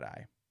Last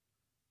Jedi.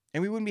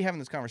 And we wouldn't be having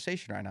this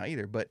conversation right now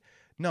either. But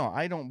no,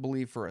 I don't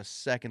believe for a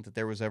second that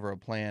there was ever a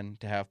plan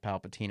to have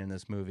Palpatine in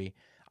this movie.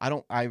 At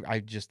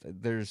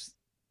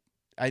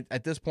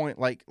this point,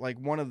 like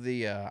one of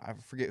the, I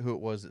forget who it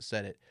was that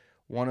said it.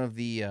 One of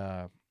the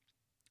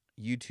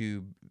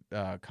YouTube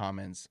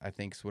comments, I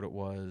think is what it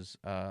was.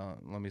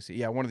 Let me see.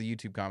 Yeah, one of the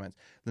YouTube comments.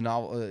 The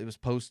novel, it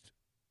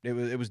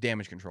was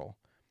damage control.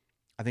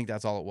 I think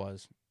that's all it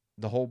was.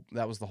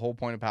 That was the whole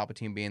point of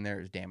Palpatine being there,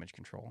 is damage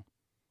control.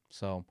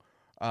 So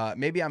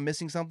maybe I'm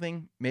missing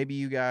something. Maybe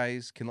you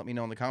guys can let me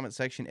know in the comment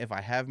section. If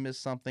I have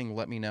missed something,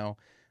 let me know.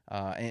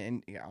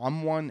 And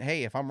I'm one,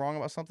 hey, if I'm wrong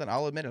about something,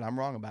 I'll admit it. I'm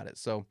wrong about it.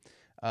 So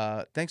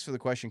thanks for the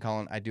question,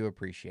 Colin. I do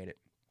appreciate it.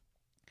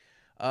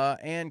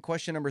 And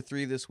question number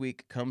 3 this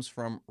week comes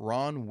from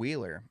Ron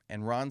Wheeler.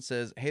 And Ron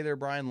says, hey there,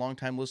 Brian,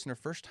 longtime listener,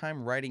 first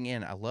time writing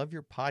in. I love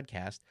your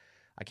podcast.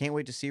 I can't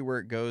wait to see where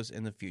it goes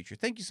in the future.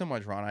 Thank you so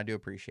much, Ron. I do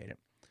appreciate it.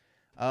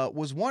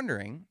 Was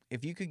wondering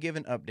if you could give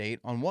an update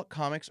on what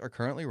comics are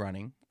currently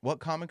running, what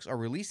comics are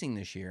releasing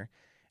this year,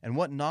 and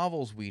what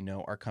novels we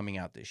know are coming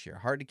out this year.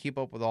 Hard to keep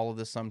up with all of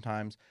this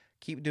sometimes.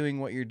 Keep doing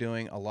what you're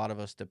doing. A lot of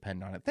us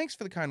depend on it. Thanks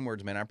for the kind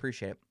words, man. I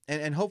appreciate it.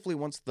 And hopefully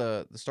once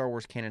the Star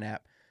Wars Canon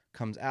app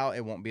comes out,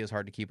 it won't be as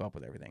hard to keep up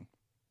with everything.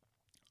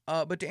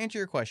 But to answer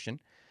your question,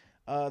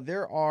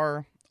 there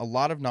are a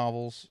lot of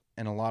novels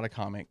and a lot of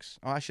comics.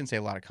 Oh, I shouldn't say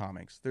a lot of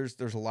comics.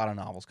 There's a lot of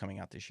novels coming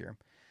out this year.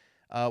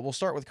 We'll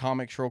start with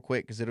comics real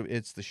quick because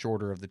it's the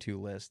shorter of the two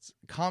lists.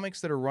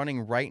 Comics that are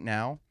running right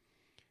now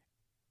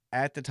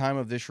at the time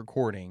of this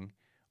recording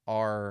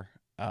are,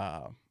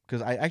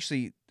 because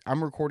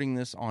I'm recording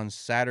this on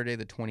Saturday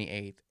the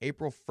 28th.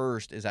 April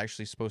 1st is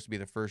actually supposed to be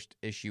the first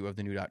issue of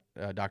the new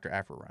Dr.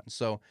 Aphra run.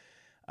 So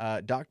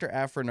Dr.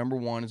 Aphra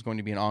 #1 is going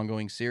to be an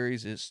ongoing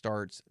series. It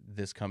starts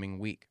this coming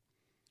week.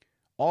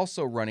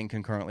 Also running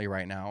concurrently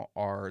right now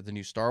are the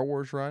new Star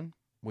Wars run,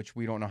 which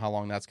we don't know how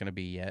long that's going to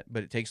be yet,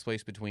 but it takes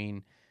place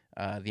between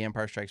The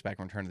Empire Strikes Back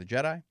and Return of the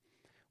Jedi.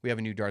 We have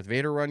a new Darth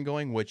Vader run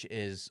going, which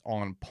is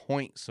on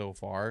point so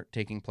far,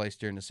 taking place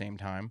during the same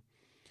time.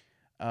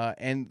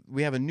 And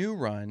we have a new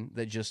run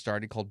that just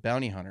started called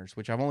Bounty Hunters,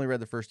 which I've only read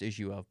the first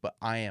issue of, but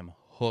I am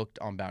hooked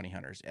on Bounty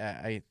Hunters.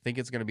 I think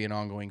it's going to be an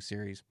ongoing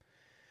series.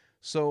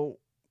 So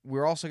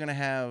we're also going to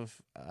have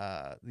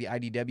the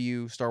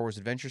IDW Star Wars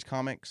Adventures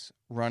comics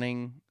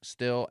running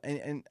still.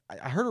 And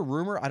I heard a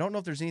rumor. I don't know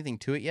if there's anything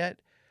to it yet.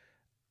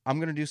 I'm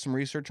going to do some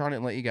research on it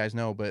and let you guys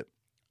know. But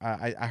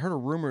I heard a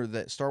rumor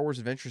that Star Wars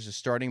Adventures is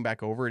starting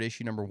back over at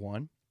issue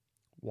 #1.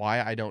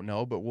 Why, I don't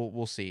know, but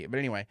we'll see. But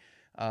anyway,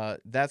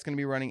 That's going to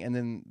be running, and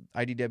then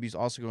IDW is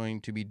also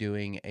going to be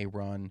doing a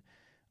run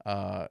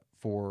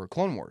for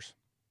Clone Wars.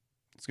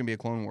 It's going to be a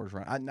Clone Wars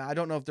run. I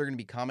don't know if they're going to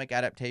be comic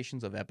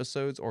adaptations of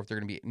episodes or if they're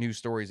going to be new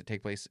stories that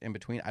take place in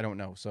between. I don't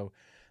know. So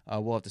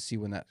we'll have to see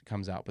when that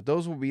comes out. But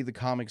those will be the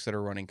comics that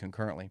are running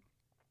concurrently.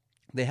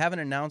 They haven't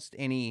announced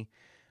any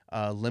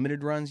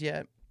limited runs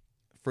yet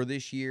for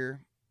this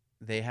year.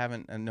 They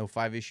haven't, no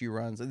 5-issue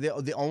runs.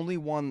 The only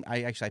one,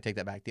 I take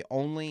that back. The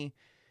only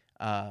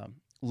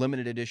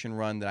limited edition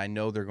run that I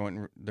know they're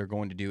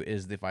going to do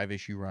is the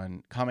 5-issue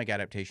run comic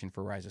adaptation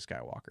for Rise of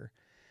Skywalker.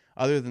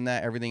 Other than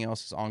that, everything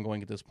else is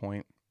ongoing at this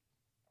point.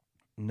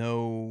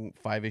 No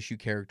 5-issue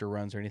character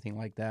runs or anything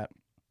like that,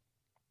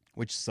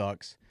 which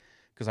sucks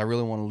because I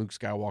really want a Luke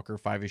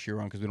Skywalker 5-issue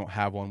run because we don't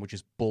have one, which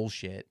is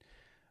bullshit.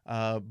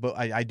 But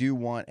I do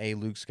want a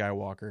Luke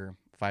Skywalker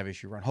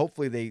 5-issue run.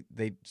 Hopefully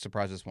they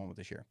surprise us one with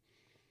this year.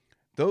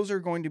 Those are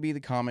going to be the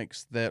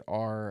comics that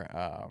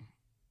are.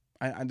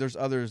 There's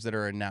others that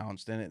are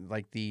announced, and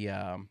like the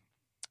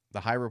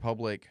High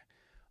Republic.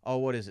 Oh,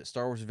 what is it?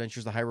 Star Wars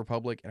Adventures: The High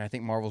Republic, and I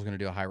think Marvel's going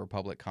to do a High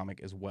Republic comic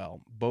as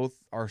well.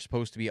 Both are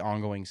supposed to be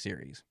ongoing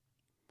series,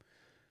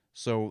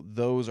 so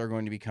those are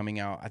going to be coming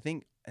out. I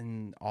think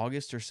in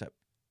August or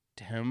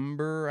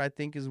September. I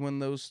think is when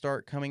those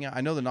start coming out.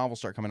 I know the novels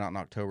start coming out in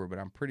October, but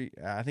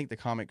I think the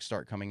comics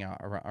start coming out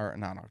around, or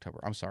not in October.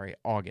 I'm sorry,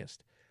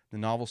 August. The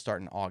novels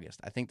start in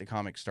August. I think the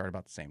comics start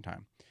about the same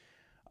time.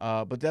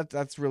 But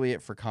that's really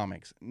it for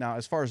comics. Now,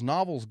 as far as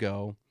novels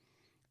go,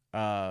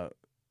 there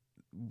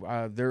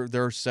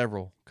are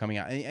several coming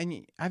out.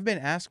 And I've been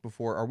asked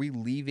before, are we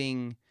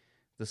leaving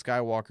the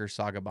Skywalker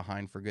saga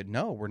behind for good?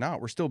 No, we're not.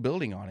 We're still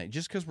building on it.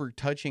 Just because we're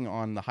touching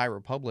on the High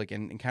Republic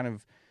and kind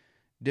of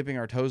dipping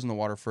our toes in the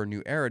water for a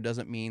new era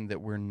doesn't mean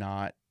that we're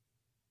not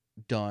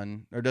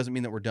done, or doesn't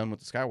mean that we're done with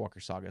the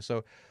Skywalker saga.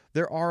 So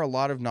there are a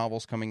lot of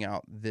novels coming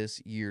out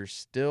this year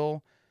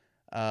still,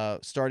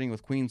 starting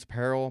with Queen's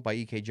Peril by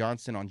E.K.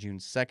 Johnston on June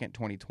 2nd,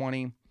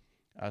 2020.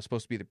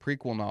 Supposed to be the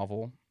prequel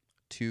novel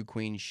to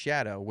Queen's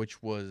Shadow,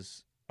 which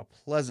was a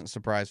pleasant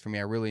surprise for me.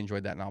 I really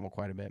enjoyed that novel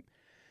quite a bit.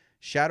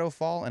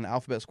 Shadowfall, an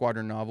Alphabet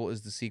Squadron novel,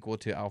 is the sequel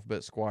to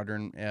Alphabet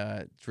Squadron.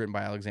 It's written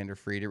by Alexander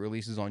Freed. It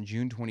releases on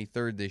June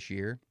 23rd this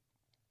year.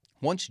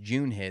 Once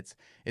June hits,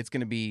 it's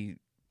going to be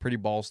pretty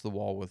balls to the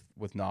wall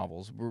with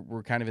novels.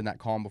 We're kind of in that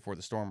calm before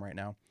the storm right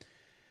now.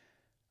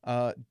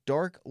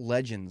 Dark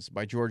Legends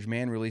by George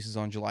Mann releases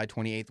on July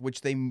 28th,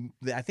 which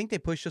I think they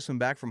pushed this one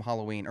back from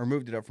Halloween, or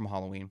moved it up from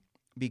Halloween,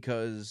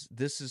 because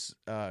this is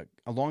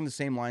along the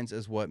same lines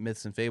as what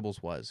Myths and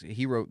Fables was.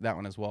 He wrote that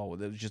one as well. It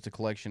was just a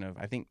collection of,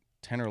 I think,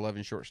 10 or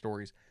 11 short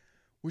stories,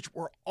 which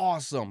were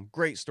awesome.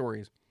 Great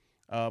stories.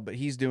 But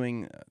he's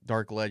doing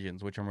Dark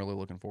Legends, which I'm really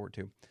looking forward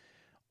to.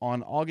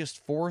 On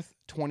August 4th,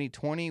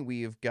 2020,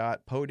 we've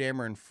got Poe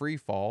Dameron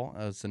Freefall.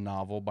 It's a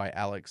novel by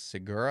Alex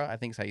Segura. I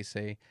think is how you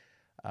say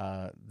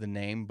the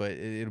name, but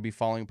it'll be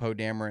following Poe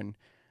Dameron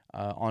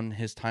on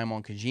his time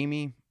on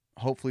Kijimi,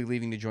 hopefully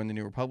leaving to join the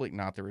New Republic,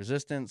 not the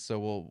Resistance, so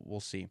we'll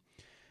see.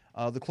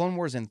 The Clone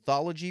Wars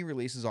Anthology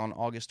releases on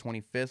August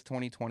 25th,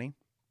 2020,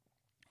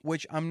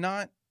 which I'm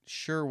not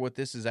sure what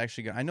this is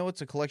actually going to... I know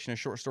it's a collection of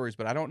short stories,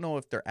 but I don't know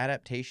if they're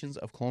adaptations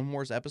of Clone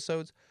Wars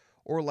episodes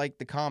or like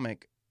the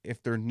comic,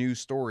 if they're new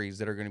stories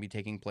that are going to be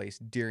taking place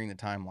during the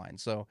timeline.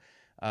 So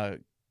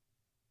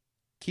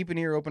keep an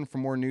ear open for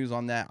more news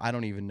on that. I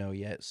don't even know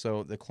yet.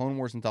 So the Clone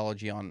Wars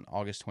Anthology on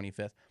August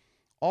 25th.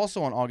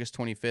 Also on August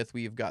 25th,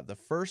 we've got the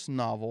first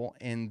novel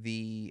in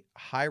the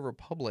High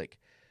Republic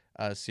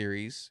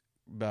series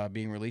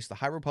being released, The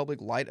High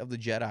Republic Light of the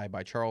Jedi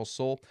by Charles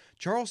Soule.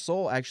 Charles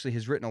Soule actually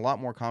has written a lot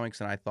more comics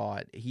than I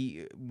thought.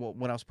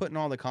 When I was putting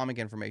all the comic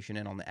information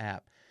in on the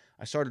app,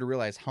 I started to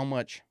realize how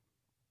much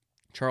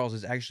Charles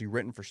has actually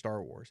written for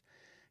Star Wars.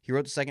 He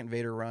wrote the second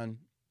Vader run.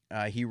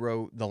 He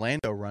wrote the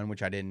Lando run,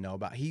 which I didn't know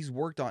about. He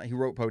wrote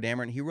Poe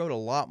Dameron. He wrote a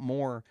lot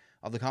more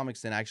of the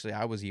comics than actually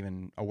I was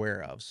even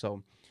aware of.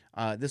 So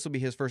this will be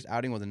his first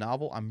outing with a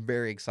novel. I'm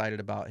very excited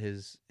about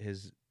his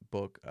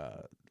book,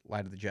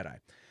 Light of the Jedi.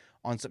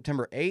 On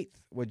September 8th,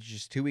 which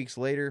is 2 weeks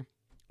later,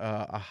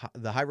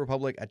 The High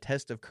Republic, A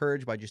Test of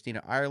Courage by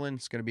Justina Ireland.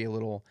 It's going to be a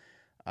little,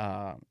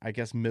 I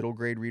guess, middle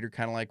grade reader,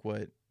 kind of like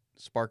what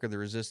Spark of the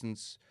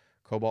Resistance,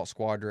 Cobalt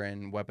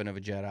Squadron, Weapon of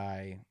a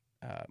Jedi,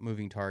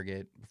 Moving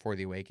Target, Before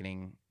the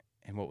Awakening,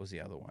 and what was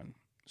the other one?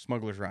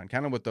 Smuggler's Run.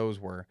 Kind of what those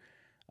were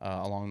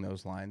along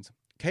those lines.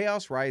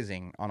 Chaos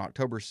Rising on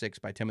October 6th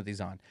by Timothy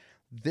Zahn.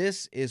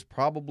 This is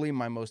probably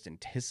my most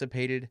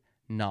anticipated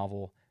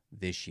novel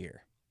this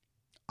year.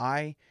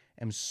 I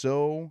am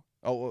so...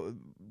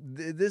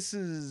 this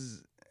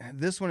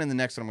one and the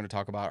next one I'm going to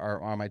talk about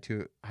are my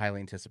two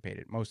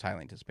most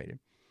highly anticipated.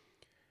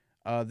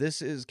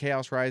 This is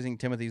Chaos Rising,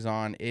 Timothy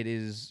Zahn. It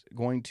is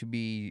going to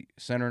be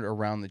centered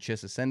around the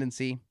Chiss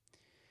Ascendancy.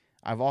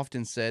 I've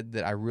often said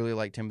that I really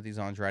like Timothy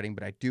Zahn's writing,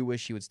 but I do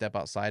wish he would step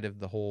outside of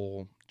the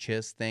whole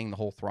Chiss thing, the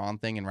whole Thrawn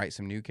thing, and write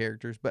some new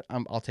characters, but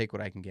I'll take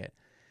what I can get.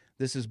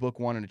 This is book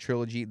one in a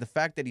trilogy. The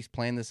fact that he's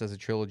planned this as a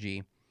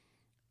trilogy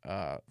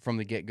from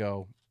the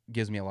get-go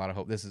gives me a lot of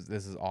hope. This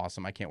is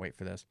awesome. I can't wait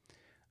for this.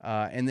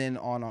 And then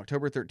on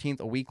October 13th,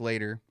 a week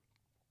later,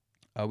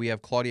 we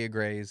have Claudia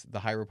Gray's The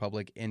High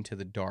Republic Into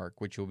the Dark,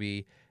 which will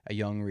be a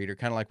young reader,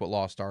 kind of like what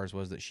Lost Stars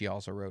was that she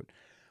also wrote.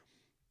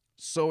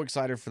 So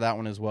excited for that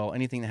one as well.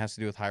 Anything that has to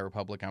do with High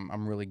Republic,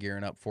 I'm really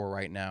gearing up for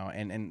right now.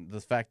 And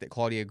the fact that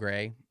Claudia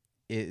Gray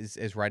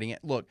is writing it.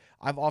 Look,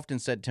 I've often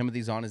said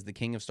Timothy Zahn is the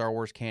king of Star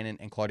Wars canon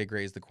and Claudia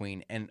Gray is the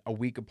queen. And a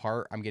week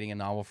apart, I'm getting a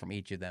novel from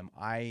each of them.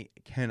 I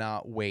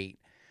cannot wait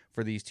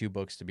for these two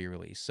books to be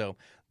released. So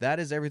that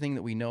is everything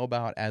that we know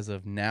about as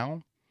of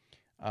now.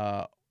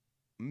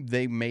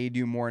 They may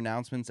do more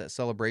announcements at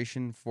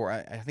Celebration for,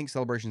 I think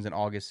Celebration's in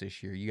August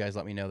this year. You guys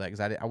let me know that because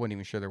I wasn't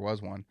even sure there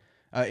was one.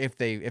 If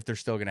they're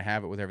still going to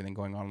have it with everything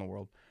going on in the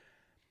world.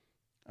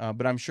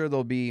 But I'm sure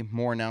there'll be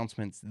more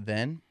announcements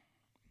then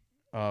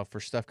for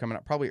stuff coming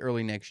up probably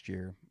early next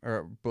year,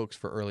 or books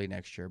for early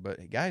next year.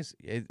 But guys,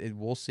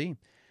 we'll see.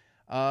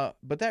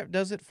 But that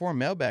does it for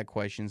mailbag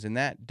questions, and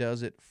that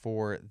does it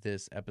for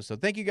this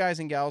episode. Thank you guys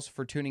and gals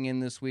for tuning in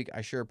this week.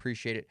 I sure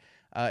appreciate it.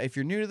 If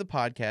you're new to the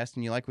podcast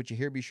and you like what you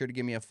hear, be sure to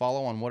give me a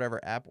follow on whatever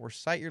app or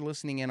site you're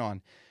listening in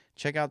on.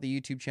 Check out the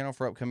YouTube channel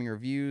for upcoming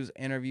reviews,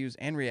 interviews,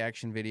 and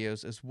reaction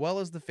videos, as well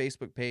as the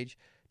Facebook page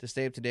to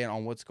stay up to date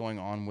on what's going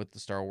on with the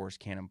Star Wars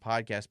Canon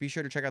podcast. Be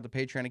sure to check out the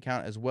Patreon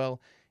account as well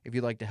if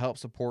you'd like to help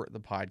support the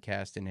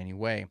podcast in any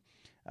way.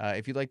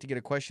 If you'd like to get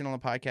a question on the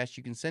podcast,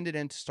 you can send it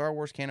in to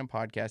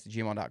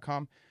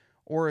StarWarsCanonPodcast@gmail.com,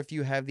 or if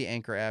you have the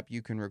Anchor app,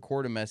 you can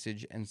record a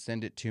message and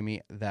send it to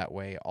me that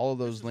way. All of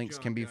those links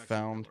can be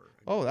found.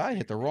 Oh, I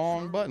hit the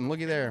wrong button.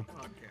 Looky there.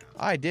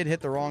 I did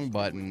hit the wrong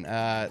button.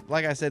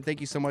 Like I said, thank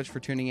you so much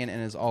for tuning in,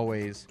 and as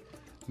always,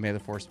 may the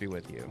Force be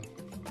with you.